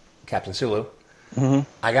and Captain Sulu,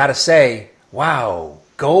 I gotta say, wow,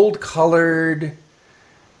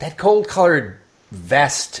 that gold-colored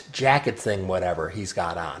vest, jacket thing, whatever he's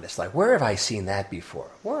got on. It's like, where have I seen that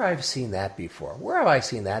before? Where have I seen that before? Where have I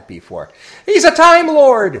seen that before? He's a Time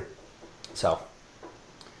Lord! So.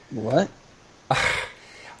 What?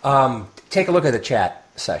 Take a look at the chat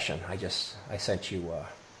session. I sent you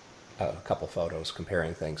a couple photos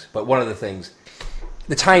comparing things. But one of the things,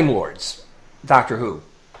 the Time Lords, Doctor Who,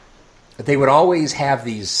 they would always have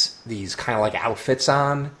these kind of like outfits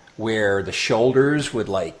on where the shoulders would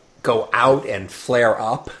like go out and flare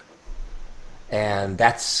up. And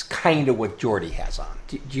that's kind of what Geordi has on.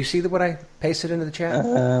 Do you see what I pasted into the chat?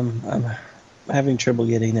 I'm having trouble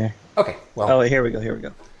getting there. Okay, well. Oh, here we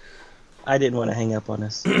go. I didn't want to hang up on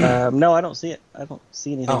us. No, I don't see it. I don't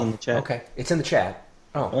see anything in the chat. Okay, it's in the chat.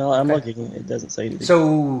 Oh, well, I'm okay. looking. It doesn't say anything.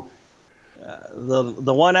 So,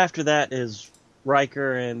 the one after that is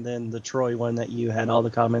Riker, and then the Troy one that you had all the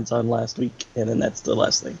comments on last week, and then that's the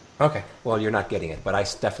last thing. Okay, well, you're not getting it, but I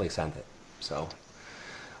definitely sent it. So,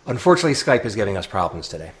 unfortunately, Skype is giving us problems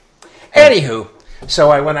today. Anywho,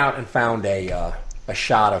 so I went out and found a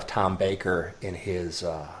shot of Tom Baker in his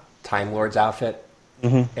Time Lord's outfit,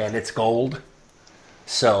 and it's gold.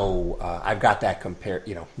 So I've got that compared,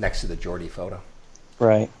 next to the Geordi photo,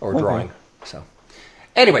 right, or drawing. Okay. So,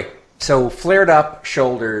 anyway, so flared up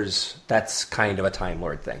shoulders. That's kind of a Time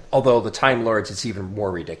Lord thing. Although the Time Lords, it's even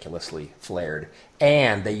more ridiculously flared,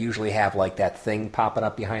 and they usually have like that thing popping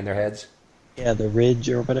up behind their heads. Yeah, the ridge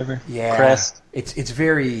or whatever. Yeah, crest. It's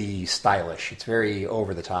very stylish. It's very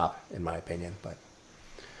over the top, in my opinion. But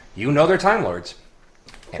they're Time Lords,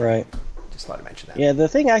 anyway, right? Just thought I'd mention that. Yeah, the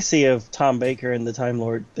thing I see of Tom Baker and the Time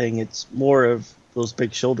Lord thing, it's more of those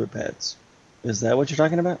big shoulder pads. Is that what you're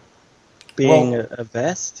talking about? Being a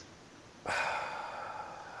vest?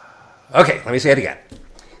 Okay, let me say it again.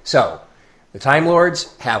 So, the Time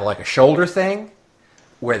Lords have like a shoulder thing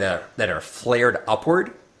that are flared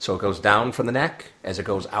upward, so it goes down from the neck as it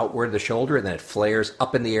goes outward the shoulder, and then it flares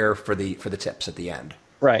up in the air for the tips at the end.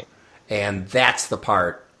 Right. And that's the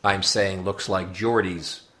part I'm saying looks like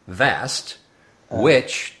Geordi's vest,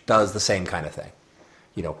 which does the same kind of thing.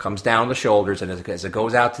 Comes down the shoulders, and as it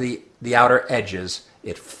goes out to the outer edges,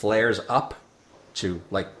 it flares up to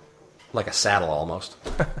like a saddle almost.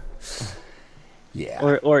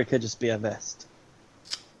 Yeah. Or it could just be a vest.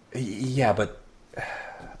 Yeah, but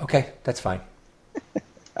okay, that's fine.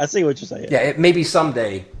 I see what you're saying. Yeah, maybe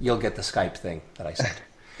someday you'll get the Skype thing that I sent.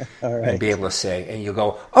 All right. And be able to say, and you'll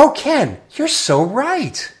go, "Oh, Ken, you're so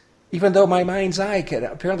right." Even though my mind's eye can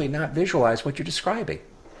apparently not visualize what you're describing.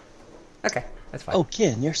 Okay, that's fine. Oh,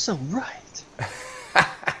 Ken, you're so right.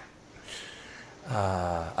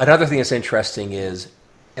 Another thing that's interesting is,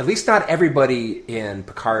 at least not everybody in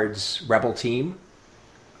Picard's Rebel team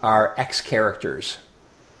are ex-characters.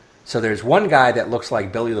 So there's one guy that looks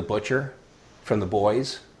like Billy the Butcher from The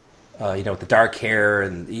Boys, with the dark hair,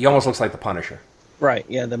 and he almost looks like the Punisher. Right,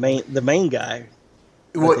 yeah, the main guy.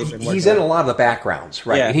 Well, he's in a lot of the backgrounds,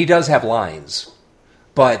 right? Yeah. And he does have lines.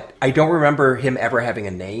 But I don't remember him ever having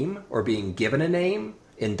a name or being given a name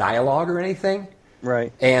in dialogue or anything.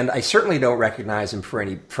 Right. And I certainly don't recognize him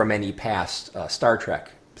from any past Star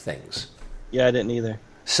Trek things. Yeah, I didn't either.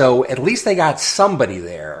 So at least they got somebody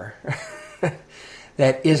there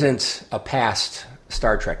that isn't a past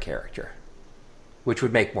Star Trek character, which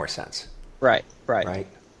would make more sense. Right. Right?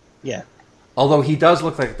 Yeah. Although he does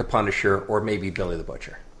look like the Punisher or maybe Billy the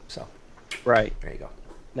Butcher. So, right. There you go.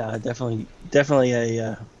 No, definitely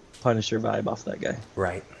a Punisher vibe off that guy.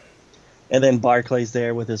 Right. And then Barclay's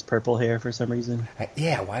there with his purple hair for some reason.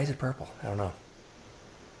 Yeah, why is it purple? I don't know.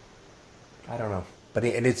 But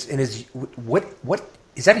what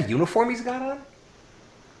is that a uniform he's got on?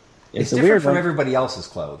 It's different from everybody else's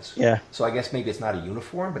clothes. Yeah. So I guess maybe it's not a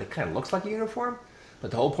uniform, but it kind of looks like a uniform.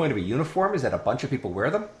 But the whole point of a uniform is that a bunch of people wear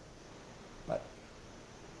them. But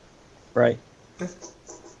right. It's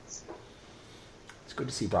good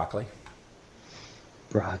to see Broccoli.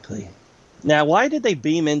 Now, why did they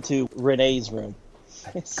beam into Renee's room?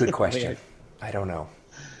 Good question. Weird. I don't know.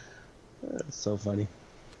 That's so funny.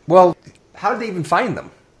 Well, how did they even find them?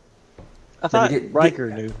 I thought Riker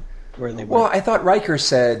knew where they were. Well, I thought Riker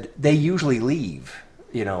said they usually leave.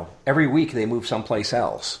 Every week they move someplace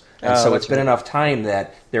else. And so it's been enough time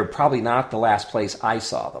that they're probably not the last place I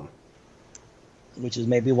saw them. Which is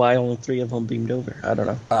maybe why only 3 of them beamed over. I don't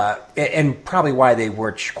know. And probably why they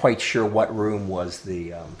weren't quite sure what room was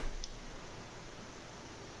the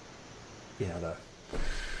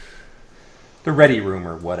ready room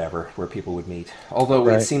or whatever, where people would meet. Although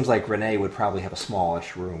Right. it seems like Renee would probably have a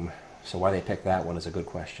smallish room, so why they picked that one is a good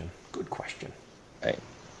question. Good question. Right.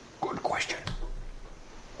 Good question.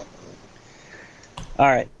 All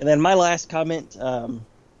right, and then my last comment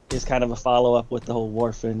is kind of a follow-up with the whole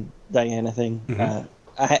Worf and Diana thing. Mhm.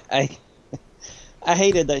 I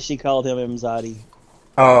hated that she called him Imzadi.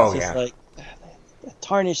 Oh, It's just yeah. like, that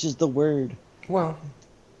tarnishes the word. Well,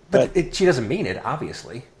 but she doesn't mean it,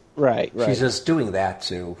 obviously. Right. She's just doing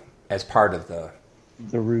that as part of the...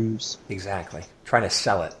 The ruse. Exactly. Trying to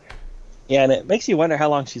sell it. Yeah, and it makes you wonder how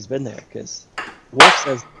long she's been there, because Worf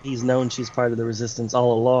says he's known she's part of the Resistance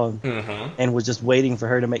all along, and was just waiting for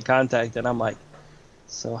her to make contact, and I'm like,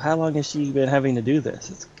 so how long has she been having to do this?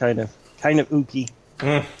 It's kind of ooky.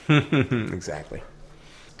 Exactly.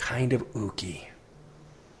 Kind of ooky.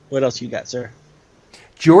 What else you got, sir?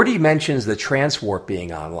 Geordi mentions the transwarp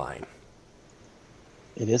being online.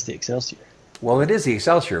 It is the Excelsior. Well, it is the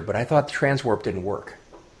Excelsior, but I thought the transwarp didn't work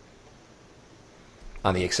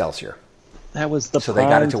on the Excelsior. That was the So they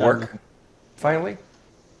got it to prime work, time. finally?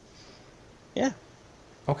 Yeah.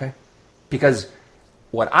 Okay. Because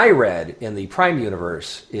what I read in the Prime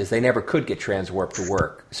universe is they never could get transwarp to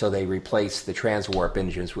work, so they replaced the transwarp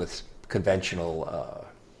engines with conventional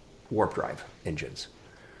warp drive engines.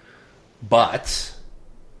 But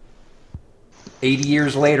 80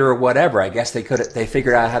 years later or whatever, I guess they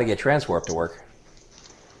figured out how to get transwarp to work.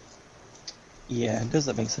 Yeah, it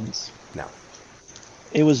doesn't make sense. No.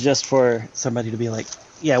 It was just for somebody to be like,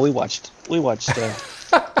 yeah, we watched Search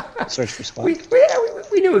for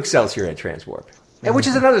Spock. We knew Excelsior had transwarp. And which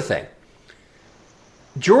is another thing.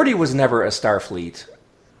 Geordi was never a Starfleet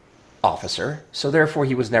officer, so therefore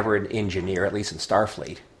he was never an engineer, at least in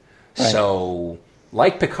Starfleet. Right. So,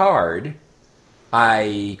 like Picard,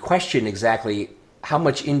 I question exactly how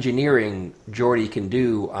much engineering Geordi can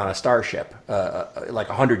do on a starship, like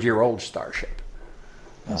a 100-year-old starship.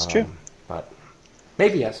 That's true. But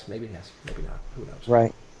maybe yes, maybe not. Who knows?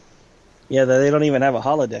 Right. Yeah, they don't even have a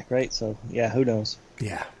holodeck, right? So, yeah, who knows?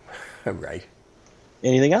 Yeah, right.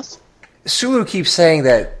 Anything else? Sulu keeps saying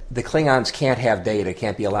that the Klingons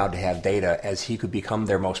can't be allowed to have data, as he could become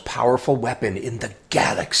their most powerful weapon in the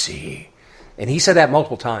galaxy. And he said that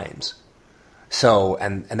multiple times. So,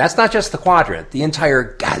 and that's not just the quadrant, the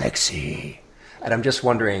entire galaxy. And I'm just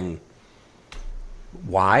wondering,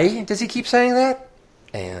 why does he keep saying that?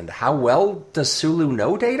 And how well does Sulu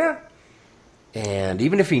know Data? And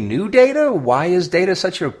even if he knew Data, why is Data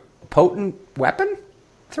such a potent weapon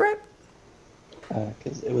threat?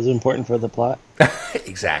 Because it was important for the plot.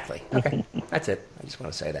 Exactly. Okay, that's it. I just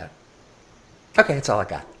want to say that. Okay, that's all I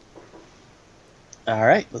got. All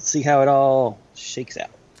right, let's see how it all shakes out.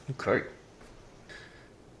 Okay.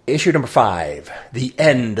 Issue number 5, The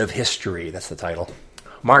End of History. That's the title.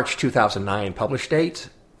 March 2009 published date.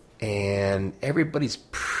 And everybody's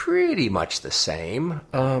pretty much the same.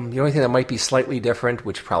 The only thing that might be slightly different,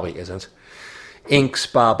 which probably isn't, inks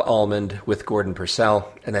Bob Almond with Gordon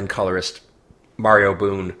Purcell, and then colorist Mario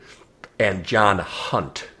Boone and John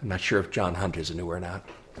Hunt. I'm not sure if John Hunt is new or not.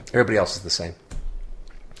 Everybody else is the same.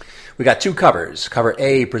 We got 2 covers. Cover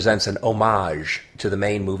A presents an homage to the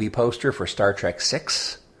main movie poster for Star Trek VI,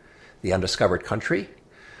 The Undiscovered Country.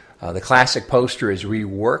 The classic poster is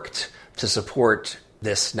reworked to support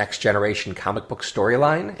this next generation comic book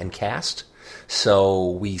storyline and cast. So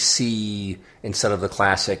we see, instead of the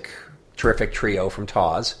classic terrific trio from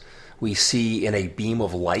TOS, we see in a beam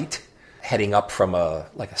of light heading up from a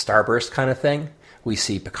starburst kind of thing, we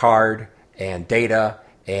see Picard and Data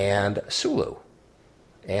and Sulu.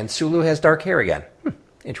 And Sulu has dark hair again.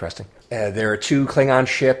 Interesting. There are 2 Klingon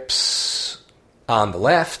ships on the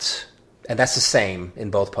left, and that's the same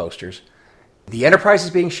in both posters. The Enterprise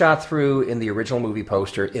is being shot through in the original movie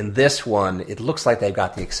poster. In this one, it looks like they've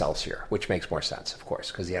got the Excelsior, which makes more sense, of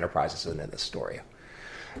course, because the Enterprise isn't in this story.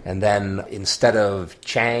 And then instead of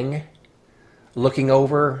Chang looking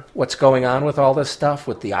over what's going on with all this stuff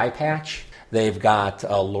with the eye patch, they've got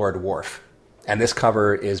Lord Worf. And this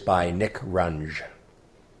cover is by Nick Runge.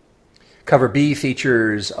 Cover B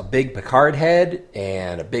features a big Picard head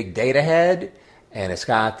and a big Data head, and it's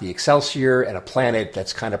got the Excelsior and a planet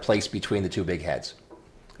that's kind of placed between the 2 big heads.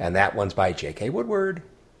 And that one's by J.K. Woodward.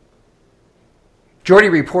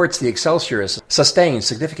 Geordi reports the Excelsior has sustained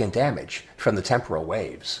significant damage from the temporal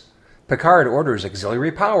waves. Picard orders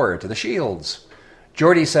auxiliary power to the shields.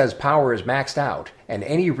 Geordi says power is maxed out, and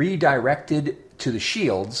any redirected to the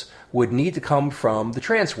shields would need to come from the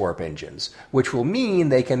transwarp engines, which will mean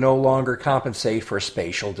they can no longer compensate for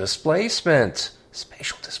spatial displacement.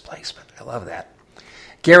 Spatial displacement. I love that.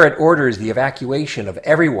 Garrett orders the evacuation of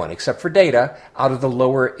everyone except for Data out of the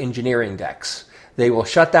lower engineering decks. They will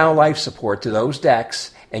shut down life support to those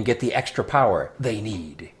decks and get the extra power they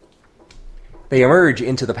need. They emerge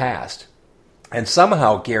into the past, and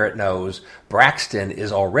somehow Garrett knows Braxton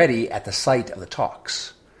is already at the site of the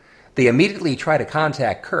talks. They immediately try to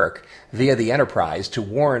contact Kirk via the Enterprise to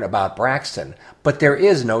warn about Braxton, but there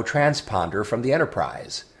is no transponder from the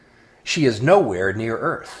Enterprise. She is nowhere near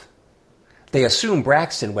Earth. They assume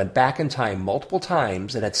Braxton went back in time multiple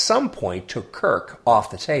times and at some point took Kirk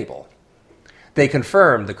off the table. They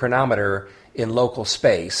confirm the chronometer in local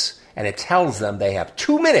space, and it tells them they have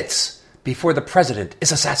 2 minutes before the president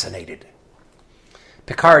is assassinated.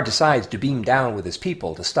 Picard decides to beam down with his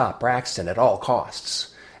people to stop Braxton at all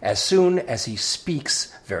costs, as soon as he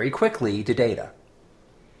speaks very quickly to Data.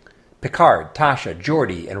 Picard, Tasha,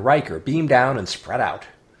 Geordi, and Riker beam down and spread out.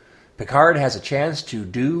 Picard has a chance to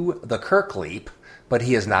do the Kirk leap, but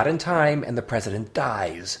he is not in time and the president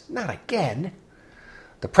dies. Not again.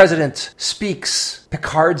 The president speaks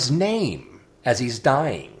Picard's name as he's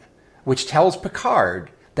dying, which tells Picard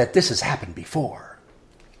that this has happened before.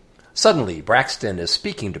 Suddenly, Braxton is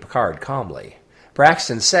speaking to Picard calmly.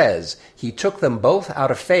 Braxton says he took them both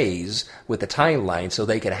out of phase with the timeline so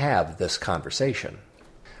they could have this conversation.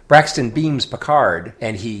 Braxton beams Picard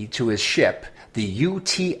and he to his ship, the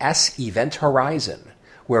UTS Event Horizon,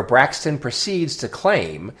 where Braxton proceeds to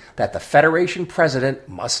claim that the Federation president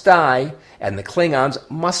must die and the Klingons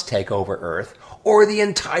must take over Earth, or the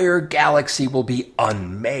entire galaxy will be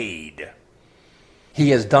unmade.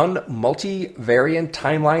 He has done multivariant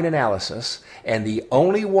timeline analysis, and the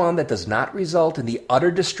only one that does not result in the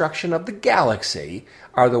utter destruction of the galaxy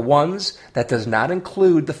are the ones that does not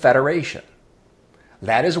include the Federation.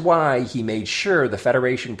 That is why he made sure the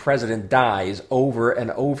Federation president dies over and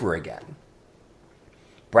over again.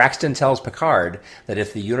 Braxton tells Picard that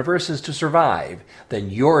if the universe is to survive, then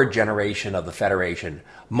your generation of the Federation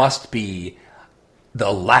must be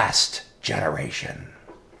the last generation.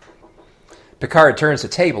 Picard turns the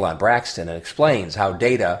table on Braxton and explains how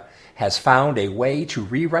Data has found a way to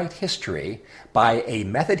rewrite history by a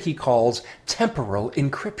method he calls temporal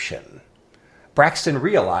encryption. Braxton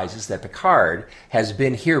realizes that Picard has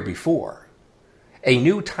been here before. A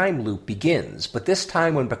new time loop begins, but this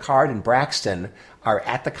time when Picard and Braxton are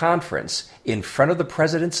at the conference in front of the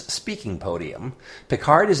president's speaking podium,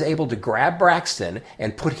 Picard is able to grab Braxton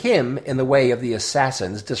and put him in the way of the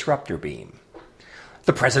assassin's disruptor beam.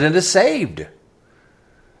 The president is saved!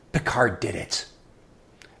 Picard did it.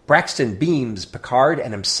 Braxton beams Picard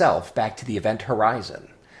and himself back to the Event Horizon,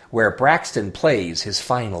 where Braxton plays his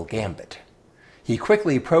final gambit. He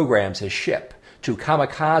quickly programs his ship to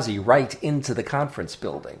kamikaze right into the conference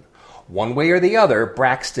building. One way or the other,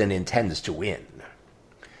 Braxton intends to win.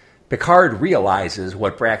 Picard realizes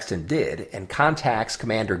what Braxton did and contacts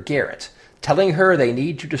Commander Garrett, telling her they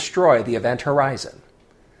need to destroy the Event Horizon.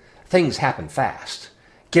 Things happen fast.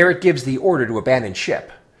 Garrett gives the order to abandon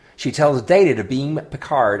ship. She tells Data to beam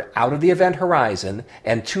Picard out of the Event Horizon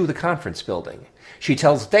and to the conference building. She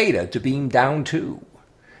tells Data to beam down too.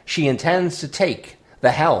 She intends to take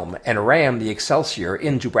the helm and ram the Excelsior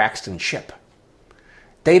into Braxton's ship.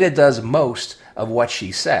 Data does most of what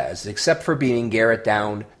she says, except for beaming Garrett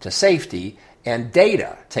down to safety, and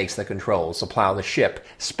Data takes the controls to plow the ship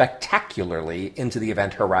spectacularly into the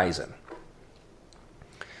Event Horizon.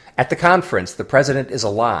 At the conference, the president is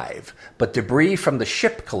alive, but debris from the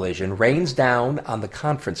ship collision rains down on the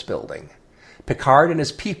conference building. Picard and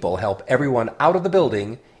his people help everyone out of the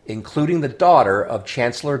building, including the daughter of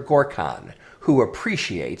Chancellor Gorkon, who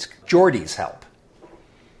appreciates Geordi's help.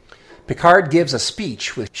 Picard gives a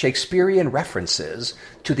speech with Shakespearean references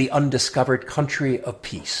to the undiscovered country of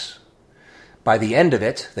peace. By the end of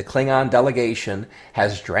it, the Klingon delegation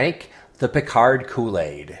has drank the Picard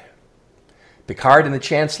Kool-Aid. Picard and the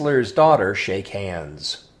Chancellor's daughter shake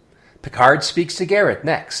hands. Picard speaks to Garrett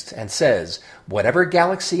next and says, whatever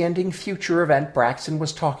galaxy-ending future event Braxton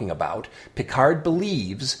was talking about, Picard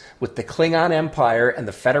believes with the Klingon Empire and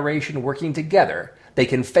the Federation working together, they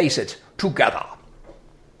can face it together.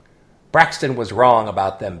 Braxton was wrong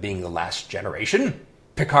about them being the last generation.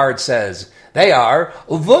 Picard says, they are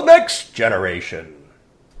the next generation.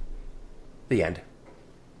 The end.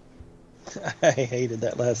 I hated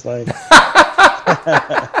that last line.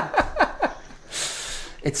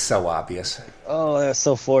 It's so obvious. Oh, that's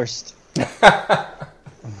so forced.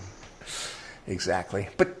 Exactly.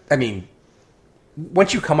 But, I mean,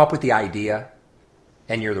 once you come up with the idea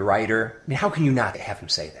and you're the writer, I mean, how can you not have him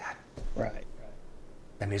say that? Right.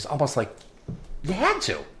 I mean, it's almost like you had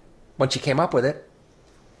to once you came up with it.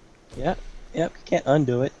 Yep. You can't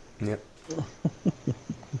undo it. Yep.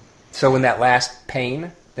 So in that last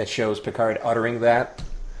pane that shows Picard uttering that,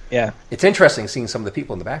 Yeah. it's interesting seeing some of the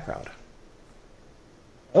people in the background.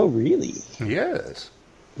 Oh, really? Yes.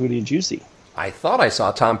 Who did you see? I thought I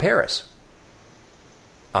saw Tom Paris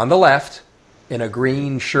on the left in a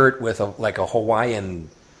green shirt with like a Hawaiian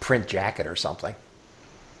print jacket or something.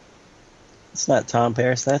 It's not Tom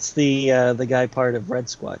Paris. That's the guy part of Red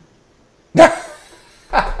Squad.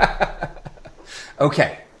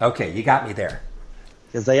 Okay, you got me there.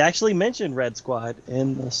 Because they actually mentioned Red Squad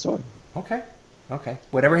in the story. Okay.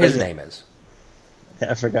 Whatever his Yeah. name is.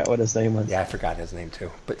 I forgot what his name was. Yeah, I forgot his name too.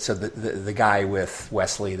 But so the guy with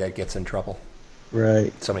Wesley that gets in trouble.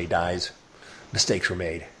 Right. Somebody dies. Mistakes were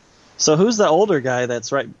made. So who's the older guy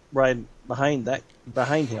that's right behind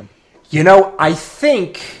him? You know, I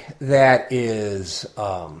think that is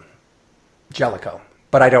Jellicoe,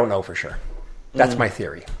 but I don't know for sure. That's my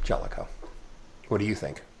theory, Jellicoe. What do you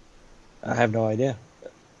think? I have no idea.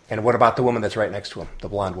 And what about the woman that's right next to him, the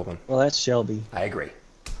blonde woman? Well, that's Shelby. I agree.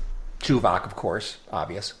 Tuvok, of course,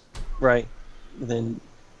 obvious. Right. Then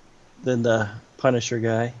the Punisher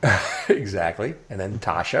guy. Exactly. And then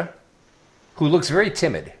Tasha, who looks very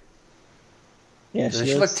timid. Yeah, Does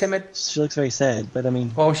she look timid? She looks very sad, but I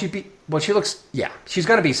mean... Well, she looks... Yeah, she's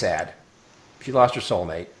going to be sad. She lost her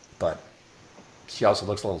soulmate, but she also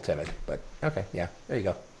looks a little timid. But, okay, yeah, there you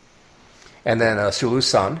go. And then Sulu's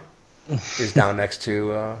son is down next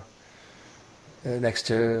to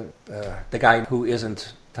the guy who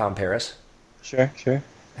isn't Tom Paris. Sure.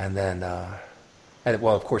 And then,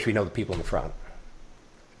 well, of course, we know the people in the front.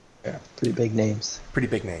 Yeah, pretty big names. Pretty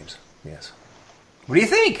big names, yes. What do you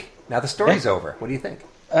think? Now the story's over. What do you think?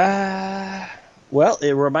 Well,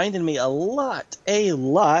 it reminded me a lot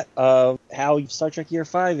of how Star Trek Year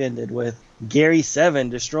 5 ended with Gary Seven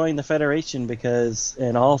destroying the Federation because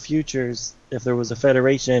in all futures, if there was a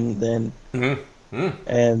Federation, then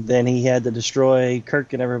and then he had to destroy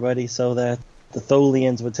Kirk and everybody so that the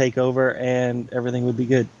Tholians would take over and everything would be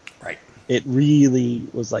good. Right. It really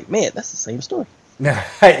was like, man, that's the same story.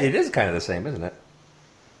 It is kind of the same, isn't it?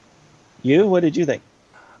 What did you think?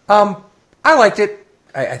 I liked it.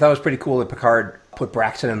 I thought it was pretty cool that Picard put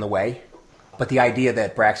Braxton in the way. But the idea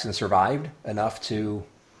that Braxton survived enough to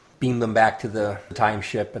beam them back to the time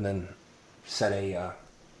ship and then set a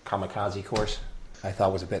kamikaze course, I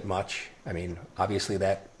thought was a bit much. I mean, obviously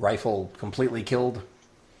that rifle completely killed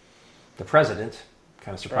the president.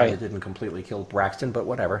 Kind of surprised it didn't completely kill Braxton, but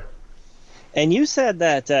whatever. And you said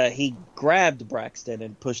that he grabbed Braxton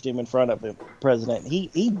and pushed him in front of the president.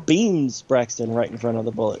 He beams Braxton right in front of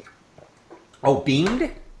the bullet. Oh,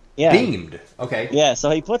 beamed? Yeah. Beamed. Okay. Yeah,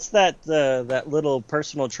 so he puts that little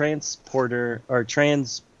personal transporter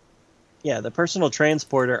the personal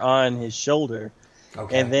transporter on his shoulder.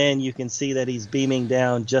 Okay. And then you can see that he's beaming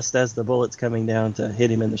down just as the bullet's coming down to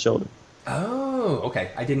hit him in the shoulder. Oh,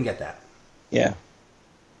 okay. I didn't get that. Yeah.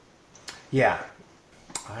 Yeah.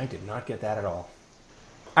 I did not get that at all.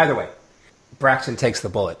 Either way, Braxton takes the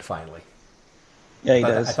bullet finally. Yeah, he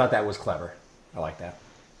does. I thought that was clever. I like that.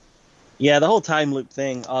 Yeah, the whole time loop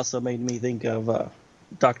thing also made me think of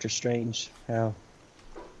Doctor Strange, how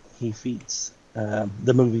he defeats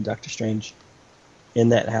the movie Doctor Strange. In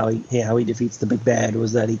that how he defeats the big bad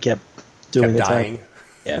was that he kept doing Kept the dying. time.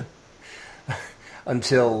 Yeah.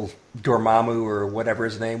 Until Dormammu or whatever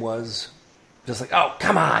his name was, just like, oh,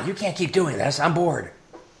 come on, you can't keep doing this. I'm bored.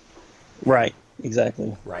 Right.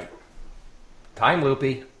 Exactly. Right. Time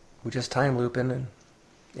loopy. We're just time looping and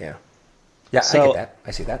yeah. Yeah, I get that.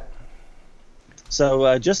 I see that.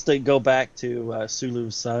 So just to go back to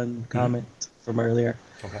Sulu's son comment from earlier.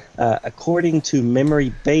 Okay. According to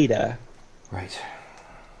Memory Beta, Right.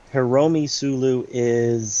 Hiromi Sulu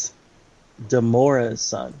is Damora's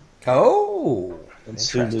son Oh, and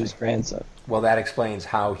interesting. Sulu's grandson. Well, that explains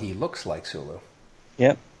how he looks like Sulu.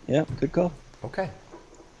 Yep, good call. Okay.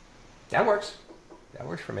 That works. That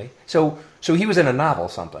works for me. So he was in a novel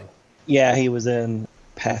something. Yeah, he was in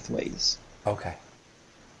Pathways. Okay.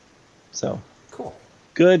 So, Cool.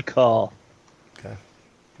 good call. Okay.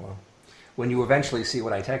 Well, when you eventually see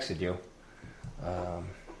what I texted you,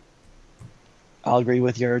 I'll agree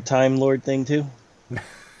with your Time Lord thing too.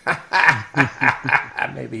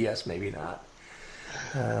 maybe yes, maybe not.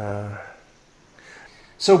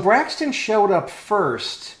 So Braxton showed up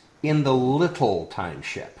first in the little time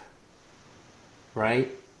ship,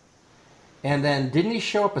 right? And then didn't he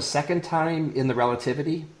show up a second time in the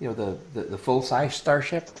Relativity? You know, the full-size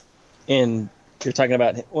starship? In You're talking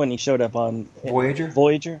about when he showed up on Voyager?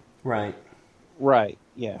 Voyager? Right. Right,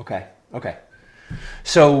 yeah. Okay.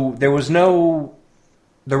 So there was no...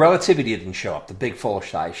 The Relativity didn't show up, the big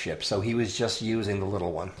full-size ship, so he was just using the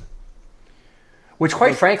little one. Which,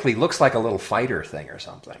 quite frankly, looks like a little fighter thing or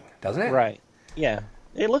something, doesn't it? Right, yeah.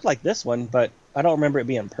 It looked like this one, but I don't remember it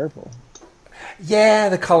being purple. Yeah,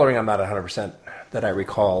 the coloring I'm not 100% that I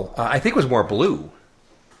recall. I think it was more blue.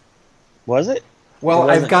 Was it? Well,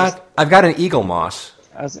 I've got an Eagle Moss.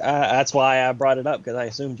 That's why I brought it up, because I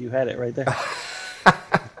assumed you had it right there.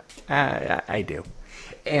 I do.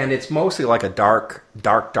 And it's mostly like a dark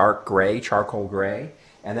gray, charcoal gray.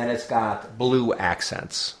 And then it's got blue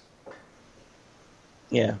accents.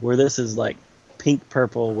 Yeah, where this is like pink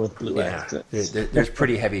purple with blue accents. There's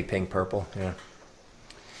pretty heavy pink purple, yeah.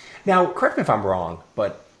 Now, correct me if I'm wrong,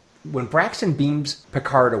 but when Braxton beams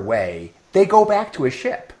Picard away, they go back to his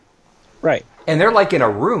ship. Right. And they're like in a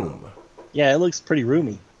room. Yeah, it looks pretty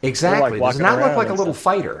roomy. Exactly. Like Does not look like a little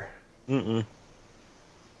fighter. Mm-mm.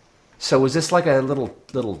 So is this like a little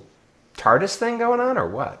TARDIS thing going on, or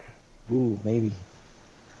what? Ooh, maybe.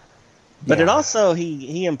 But it also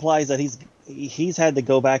he implies that he's had to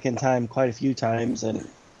go back in time quite a few times and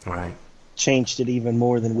changed it even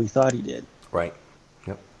more than we thought he did. Right.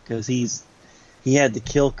 Yep. Because he had to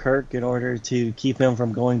kill Kirk in order to keep him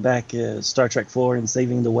from going back Star Trek 4 and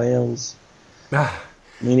saving the whales. I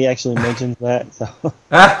mean, he actually mentions that. So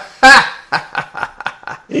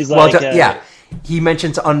he's like, yeah. He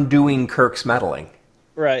mentions undoing Kirk's meddling.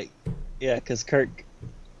 Right. Yeah, because Kirk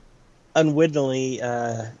unwittingly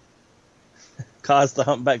caused the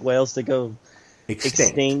humpback whales to go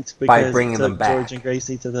extinct because by bringing them back. George and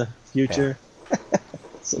Gracie to the future. Yeah.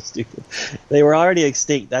 So stupid. They were already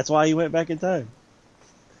extinct. That's why he went back in time.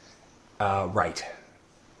 Right.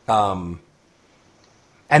 And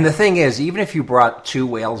the thing is, even if you brought two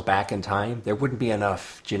whales back in time, there wouldn't be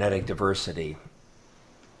enough genetic diversity.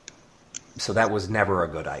 So that was never a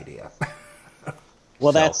good idea.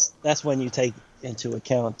 Well, that's when you take into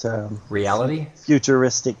account reality,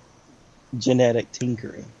 futuristic genetic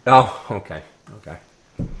tinkering. Oh, okay.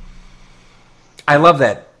 I love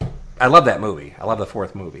that movie. I love the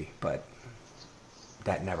fourth movie, but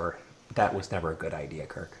that was never a good idea,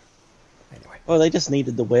 Kirk. Anyway. Well, they just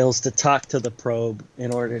needed the whales to talk to the probe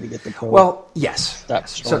in order to get the probe. Well, yes.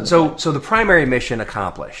 So the primary mission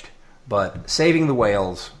accomplished, but saving the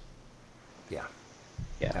whales,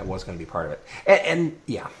 that was going to be part of it. And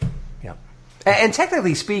And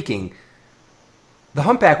technically speaking, the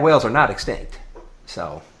humpback whales are not extinct.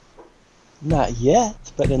 So. Not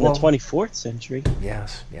yet, but in the 24th century.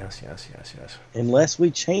 Yes. Unless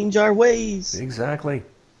we change our ways. Exactly.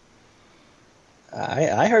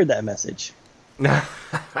 I heard that message.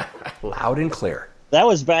 Loud and clear. That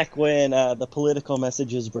was back when the political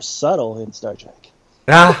messages were subtle in Star Trek.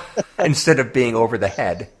 Instead of being over the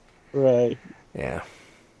head. Right. Yeah.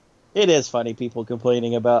 It is funny, people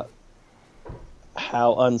complaining about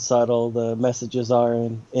how unsubtle the messages are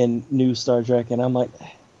in new Star Trek, and I'm like,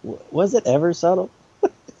 was it ever subtle?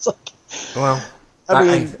 It's like, well,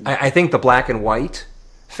 I think the black and white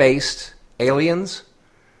faced aliens,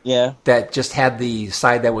 that just had the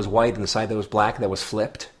side that was white and the side that was black that was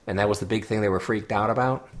flipped, and that was the big thing they were freaked out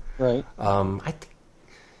about. Right. I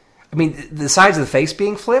mean, the sides of the face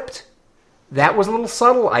being flipped, that was a little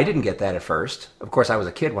subtle. I didn't get that at first. Of course, I was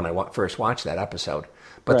a kid when I first watched that episode.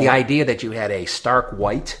 But the idea that you had a stark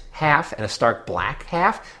white half and a stark black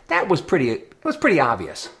half, that was pretty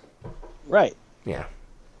obvious. Right. Yeah.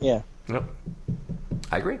 Yeah. Yep.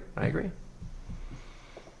 I agree.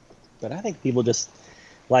 But I think people just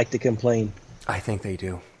like to complain. I think they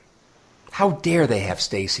do. How dare they have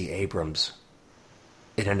Stacey Abrams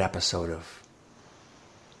in an episode of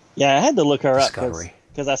Yeah, I had to look her Discovery. Up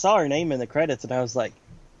because I saw her name in the credits and I was like,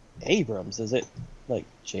 Abrams? Is it like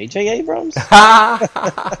J.J. Abrams?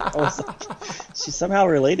 I was like, she's somehow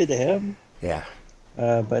related to him. Yeah.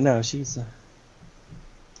 But no, she's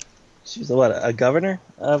a governor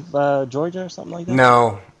of Georgia or something like that?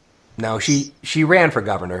 No, she ran for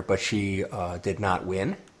governor, but she did not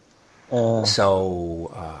win.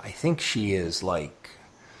 So I think she is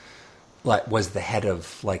was the head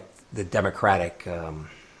of the Democratic,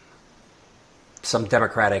 some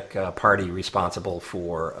Democratic party responsible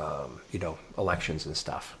for elections and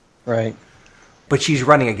stuff. Right. But she's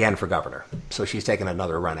running again for governor, so she's taking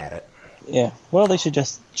another run at it. Yeah. Well, they should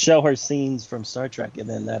just show her scenes from Star Trek, and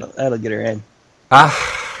then that'll get her in.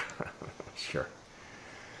 Sure.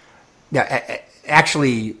 Yeah,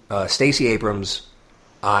 actually, Stacey Abrams,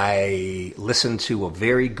 I listened to a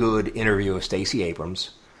very good interview of Stacey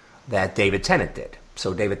Abrams that David Tennant did.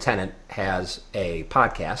 So David Tennant has a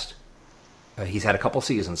podcast He's had a couple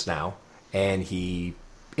seasons now, and he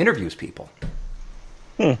interviews people.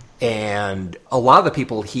 And a lot of the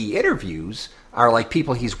people he interviews are like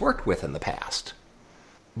people he's worked with in the past.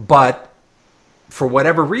 But for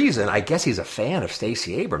whatever reason, I guess he's a fan of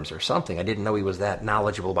Stacey Abrams or something. I didn't know he was that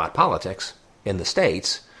knowledgeable about politics in the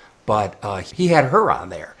States, but he had her on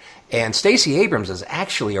there. And Stacey Abrams is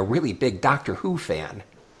actually a really big Doctor Who fan.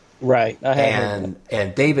 Right. I have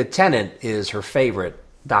And David Tennant is her favorite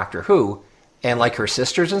Doctor Who. And like her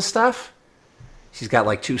sisters and stuff, she's got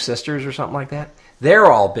like 2 sisters or something like that. They're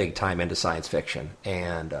all big time into science fiction,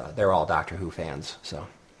 and they're all Doctor Who fans. So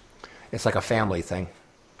it's like a family thing.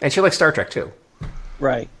 And she likes Star Trek too.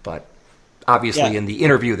 Right. But obviously in the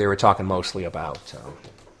interview they were talking mostly about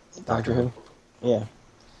Doctor Who. Yeah.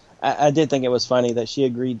 I did think it was funny that she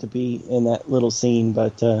agreed to be in that little scene,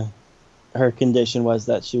 but her condition was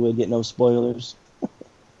that she would get no spoilers.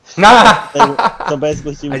 So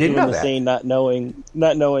basically, she was doing the scene not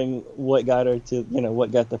knowing what got her to,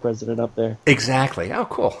 what got the president up there. Exactly. Oh,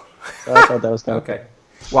 cool. So I thought that was kind of okay.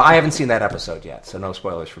 Well, I haven't seen that episode yet, so no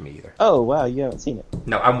spoilers for me either. Oh wow, you haven't seen it?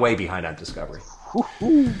 No, I'm way behind on Discovery.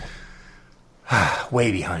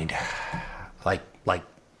 Way behind,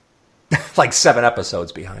 like 7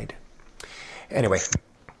 episodes behind. Anyway,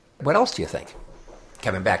 what else do you think?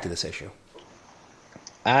 Coming back to this issue,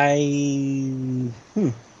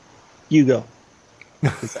 You go.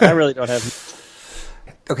 I really don't have.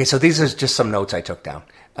 Okay, so these are just some notes I took down.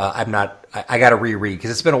 I got to reread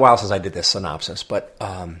because it's been a while since I did this synopsis. But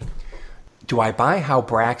do I buy how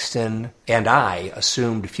Braxton and I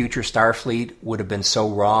assumed future Starfleet would have been so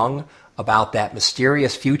wrong about that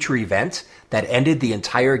mysterious future event that ended the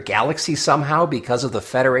entire galaxy somehow because of the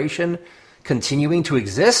Federation continuing to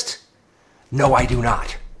exist? No, I do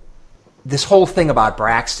not. This whole thing about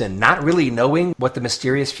Braxton not really knowing what the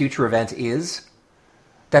mysterious future event is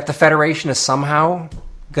that the Federation is somehow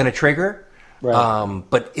going to trigger, right.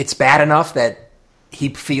 But it's bad enough that he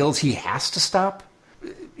feels he has to stop,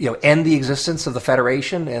 end the existence of the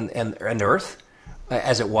Federation and Earth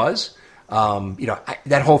as it was.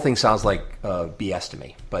 That whole thing sounds like BS to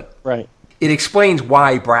me, but right. It explains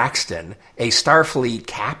why Braxton, a Starfleet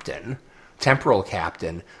captain, temporal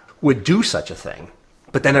captain, would do such a thing.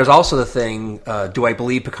 But then there's also the thing, do I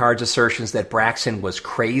believe Picard's assertions that Braxton was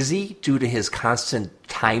crazy due to his constant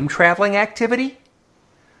time-traveling activity?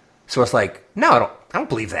 So it's like, no, I don't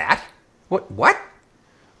believe that. What?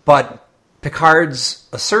 But Picard's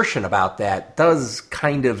assertion about that does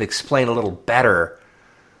kind of explain a little better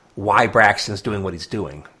why Braxton's doing what he's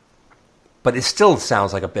doing. But it still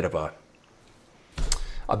sounds like a bit of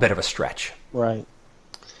a stretch. Right.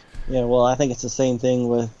 Yeah, well, I think it's the same thing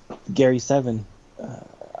with Gary Seven.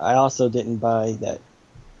 I also didn't buy that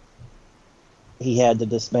he had to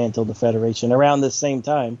dismantle the Federation around this same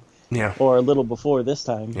time, or a little before this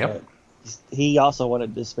time. Yep. He also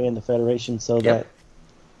wanted to disband the Federation so that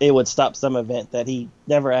it would stop some event that he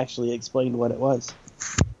never actually explained what it was.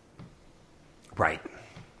 Right.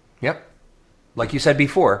 Yep. Like you said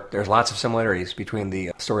before, there's lots of similarities between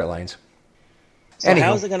the storylines. So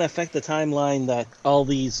how is it going to affect the timeline that all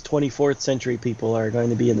these 24th century people are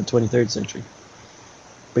going to be in the 23rd century?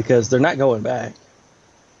 Because they're not going back.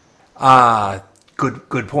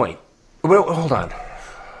 Good point. Well, hold on.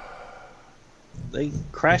 They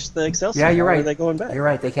crashed the Excelsior. Yeah, you're right. How are they going back? You're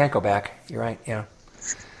right. They can't go back. You're right. Yeah.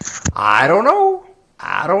 I don't know.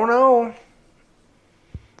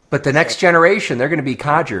 But the next generation, they're going to be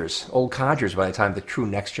codgers, old codgers, by the time the true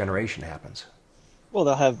next generation happens. Well,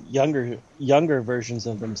 they'll have younger versions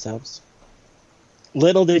of themselves.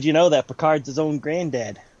 Little did you know that Picard's his own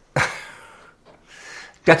granddad.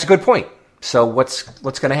 That's a good point. So what's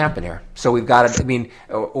going to happen here? So we've got to,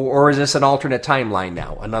 or is this an alternate timeline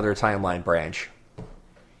now? Another timeline branch?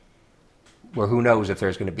 Where who knows if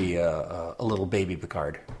there's going to be a little baby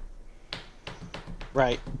Picard.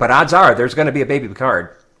 Right. But odds are there's going to be a baby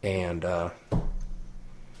Picard, and there's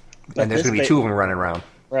going to be 2 of them running around.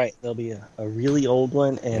 Right. There'll be a really old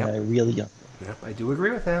one and a really young one. Yep, I do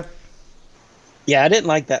agree with that. Yeah, I didn't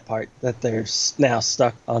like that part, that they're now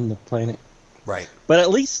stuck on the planet. Right. But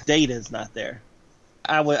at least Data's not there.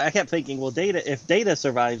 I kept thinking, well, if Data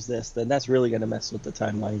survives this, then that's really going to mess with the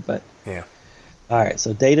timeline. But yeah. All right,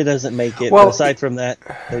 so Data doesn't make it. Well, but aside from that,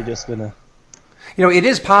 they're just going to... it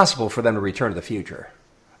is possible for them to return to the future.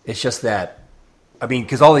 It's just that,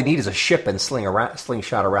 because all they need is a ship and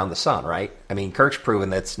slingshot around the sun, right? Kirk's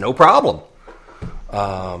proven that's no problem.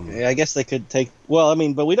 Yeah, I guess they could take... Well,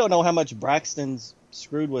 but we don't know how much Braxton's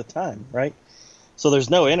screwed with time, right? So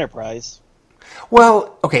there's no Enterprise.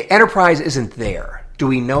 Well, okay, Enterprise isn't there. Do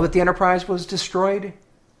we know that the Enterprise was destroyed?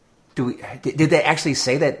 Did they actually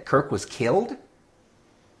say that Kirk was killed?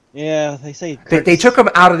 Yeah, they say They took him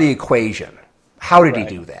out of the equation. How did he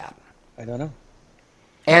do that? I don't know.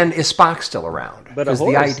 And is Spock still around? But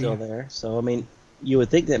Uhura's still there, so I mean, you would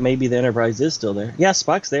think that maybe the Enterprise is still there. Yeah,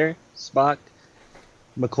 Spock's there. Spock,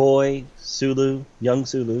 McCoy, Sulu, young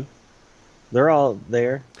Sulu. They're all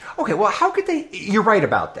there. Okay, well, how could they... You're right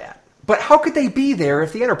about that. But how could they be there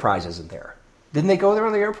if the Enterprise isn't there? Didn't they go there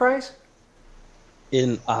on the Enterprise?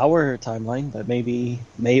 In our timeline, but maybe,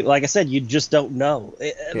 like I said, you just don't know.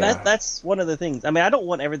 That's one of the things. I mean, I don't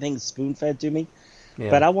want everything spoon-fed to me,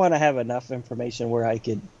 but I want to have enough information where I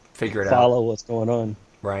could follow what's going on.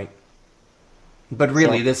 Right. But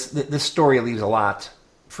really, this story leaves a lot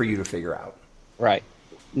for you to figure out. Right.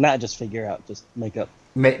 Not just figure out, just make up.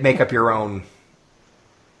 Make up your own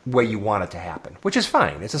way you want it to happen, which is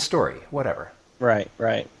fine. It's a story, whatever. Right.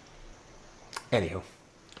 Anywho.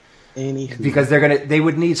 Because they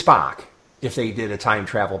would need Spock if they did a time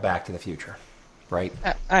travel back to the future, right?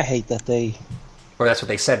 I hate that they... Or that's what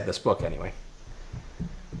they said in this book, anyway.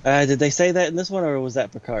 Did they say that in this one, or was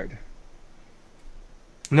that Picard?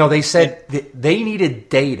 No, they said they needed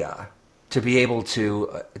data to be able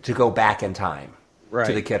to go back in time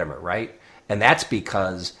to the Khitomer, right? And that's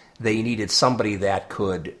because they needed somebody that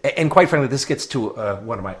could... And quite frankly, this gets to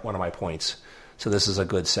one of my points, so this is a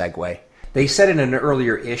good segue. They said in an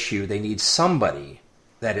earlier issue they need somebody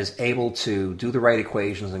that is able to do the right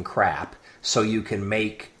equations and crap so you can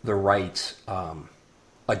make the right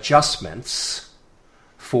adjustments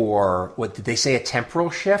for, what did they say, a temporal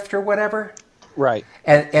shift or whatever? Right.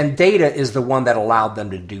 And Data is the one that allowed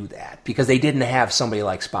them to do that because they didn't have somebody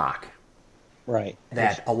like Spock. Right.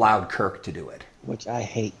 That allowed Kirk to do it. Which I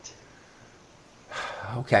hate.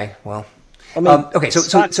 Okay, well... I mean,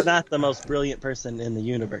 Spock's not the most brilliant person in the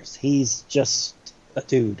universe. He's just a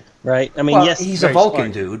dude, right? I mean, well, yes, he's a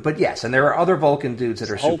Vulcan dude, but yes, and there are other Vulcan dudes that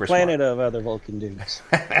are super smart. A whole planet of other Vulcan dudes.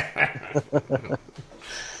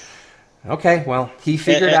 Okay, well, he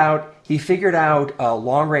figured out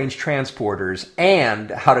long-range transporters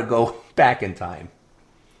and how to go back in time.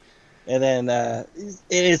 And then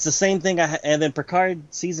it's the same thing. And then Picard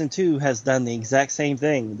season 2 has done the exact same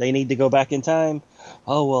thing. They need to go back in time.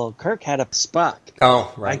 Oh well, Kirk had a Spock.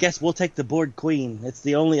 Oh, right. I guess we'll take the Borg Queen. It's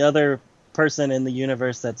the only other person in the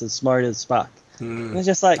universe that's as smart as Spock. And it's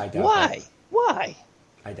just like, why? Why?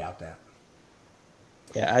 I doubt that.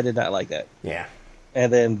 Yeah, I did not like that. Yeah.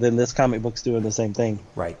 And then this comic book's doing the same thing.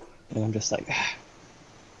 Right. And I'm just like,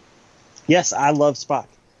 yes, I love Spock,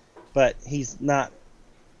 but he's not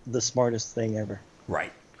the smartest thing ever.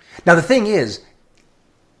 Right. Now the thing is,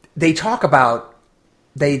 they talk about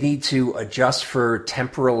they need to adjust for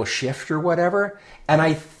temporal shift or whatever, and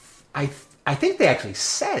I think they actually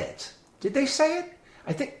said it. Did they say it?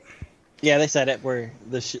 I think. Yeah, they said it where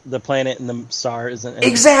the planet and the star isn't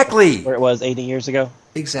exactly where it was 80 years ago.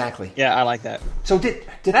 Exactly. Yeah, I like that. So did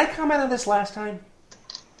I comment on this last time?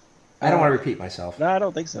 I don't want to repeat myself. No, I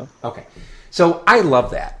don't think so. Okay. So I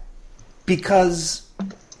love that because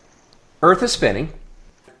Earth is spinning,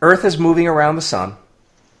 Earth is moving around the sun,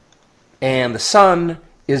 and the sun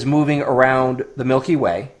is moving around the Milky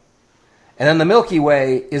Way, and then the Milky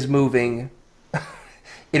Way is moving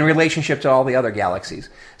in relationship to all the other galaxies.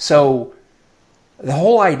 So the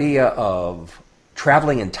whole idea of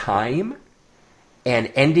traveling in time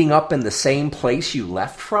and ending up in the same place you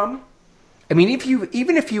left from, I mean,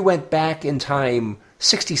 even if you went back in time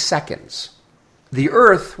 60 seconds, the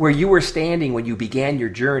Earth where you were standing when you began your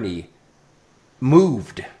journey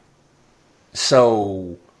moved.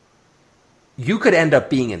 So you could end up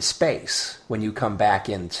being in space when you come back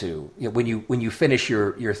into, when you finish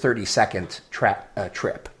your 30-second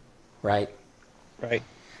trip, right? Right.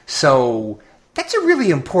 So that's a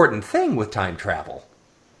really important thing with time travel.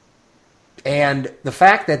 And the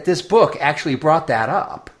fact that this book actually brought that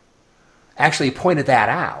up, actually pointed that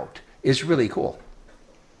out, is really cool.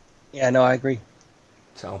 Yeah, no, I agree.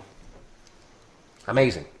 So,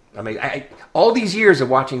 amazing. I mean, all these years of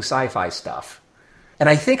watching sci-fi stuff, and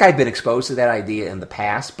I think I've been exposed to that idea in the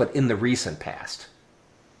past, but in the recent past.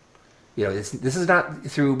 You know, this is not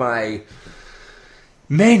through my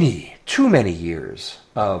too many years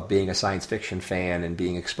of being a science fiction fan and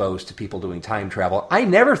being exposed to people doing time travel. I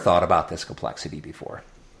never thought about this complexity before.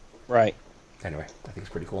 Right. Anyway, I think it's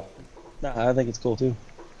pretty cool. No, I think it's cool too.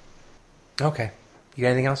 Okay. You got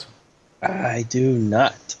anything else? I do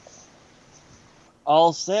not.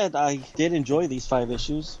 All said, I did enjoy these 5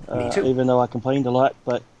 issues. Me too. Even though I complained a lot,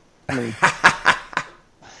 but I mean,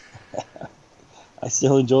 I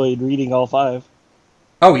still enjoyed reading all 5.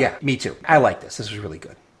 Oh yeah, me too. I like this. This was really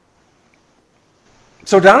good.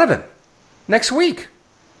 So Donovan, next week,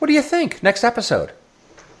 What do you think? Next episode.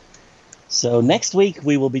 So next week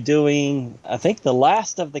we will be doing, I think, the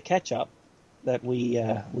last of the catch-up that we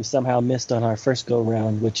somehow missed on our first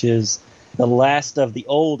go-round, which is the last of the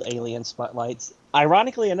old Alien Spotlights.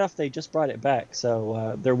 Ironically enough, they just brought it back,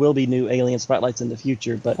 so there will be new Alien Spotlights in the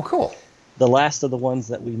future, but cool. The last of the ones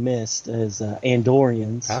that we missed is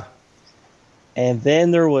Andorians. Ah. And then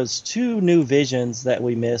there was 2 new Visions that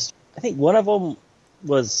we missed. I think one of them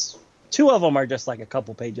was... 2 of them are just like a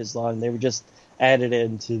couple pages long. They were just added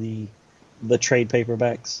into the trade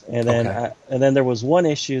paperbacks, and then there was one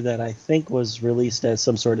issue that I think was released as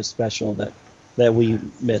some sort of special that we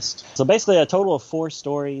missed. So basically a total of 4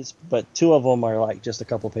 stories, but 2 of them are like just a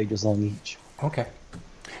couple pages long each. Okay.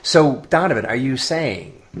 So Donovan, are you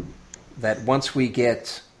saying that once we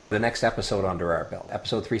get the next episode under our belt,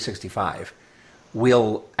 episode 365,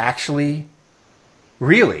 we'll actually,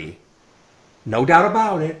 really, no doubt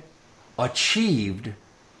about it, achieved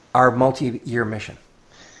our multi-year mission?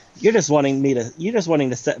 You're just wanting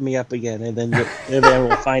to set me up again, and then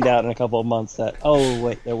we'll find out in a couple of months that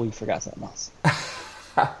we forgot something else.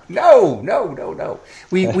 No.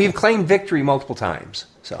 We've claimed victory multiple times,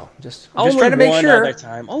 so just trying to make sure.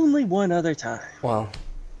 Only one other time. Well,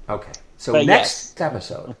 okay. So next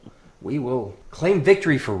episode, we will claim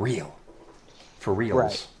victory for real, for reals.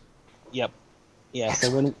 Right. Yep. Yeah.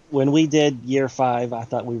 Excellent. So when we did year 5, I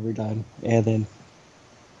thought we were done, and then.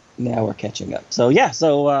 Now we're catching up. So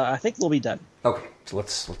I think we'll be done. Okay, so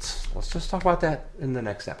let's just talk about that in the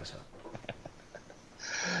next episode.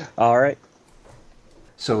 All right.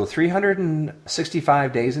 So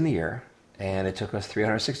 365 days in the year, and it took us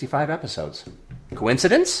 365 episodes.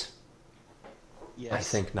 Coincidence? Yes. I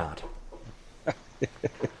think not.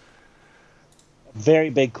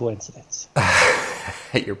 Very big coincidence.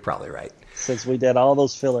 You're probably right. Since we did all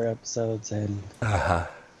those filler episodes and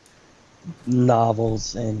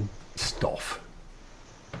novels and stuff,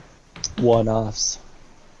 one-offs.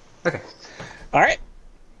 Okay. All right.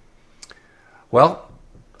 Well,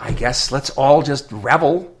 I guess let's all just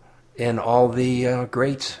revel in all the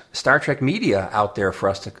great Star Trek media out there for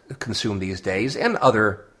us to consume these days, and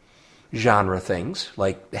other genre things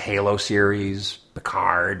like the Halo series,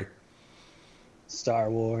 Picard, Star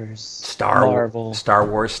Wars, Marvel, Star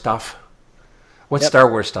Wars stuff. What Star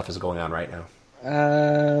Wars stuff is going on right now?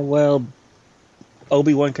 Well,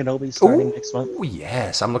 Obi-Wan Kenobi starting next month. Oh,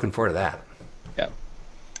 yes. I'm looking forward to that. Yeah.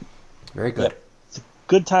 Very good. Yep. It's a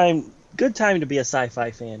good time to be a sci-fi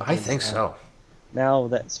fan. I think so. Now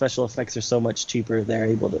that special effects are so much cheaper, they're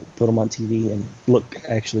able to put them on TV and look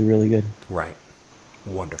actually really good. Right.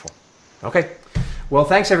 Wonderful. Okay. Well,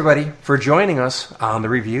 thanks, everybody, for joining us on the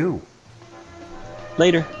review.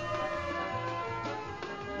 Later.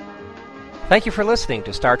 Thank you for listening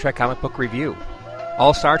to Star Trek Comic Book Review.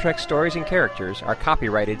 All Star Trek stories and characters are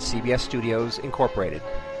copyrighted CBS Studios Incorporated.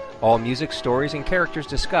 All music, stories, and characters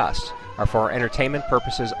discussed are for entertainment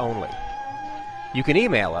purposes only. You can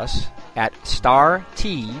email us at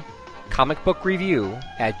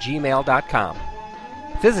startcomicbookreview@gmail.com.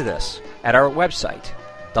 Visit us at our website,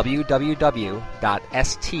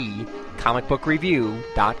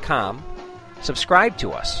 www.stcomicbookreview.com. Subscribe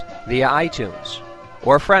to us via iTunes,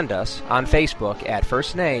 or friend us on Facebook at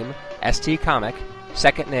first name ST Comic,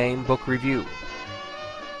 second name Book Review.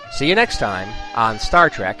 See you next time on Star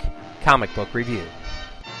Trek Comic Book Review.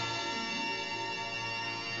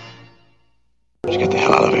 Let's get the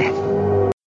hell out of here.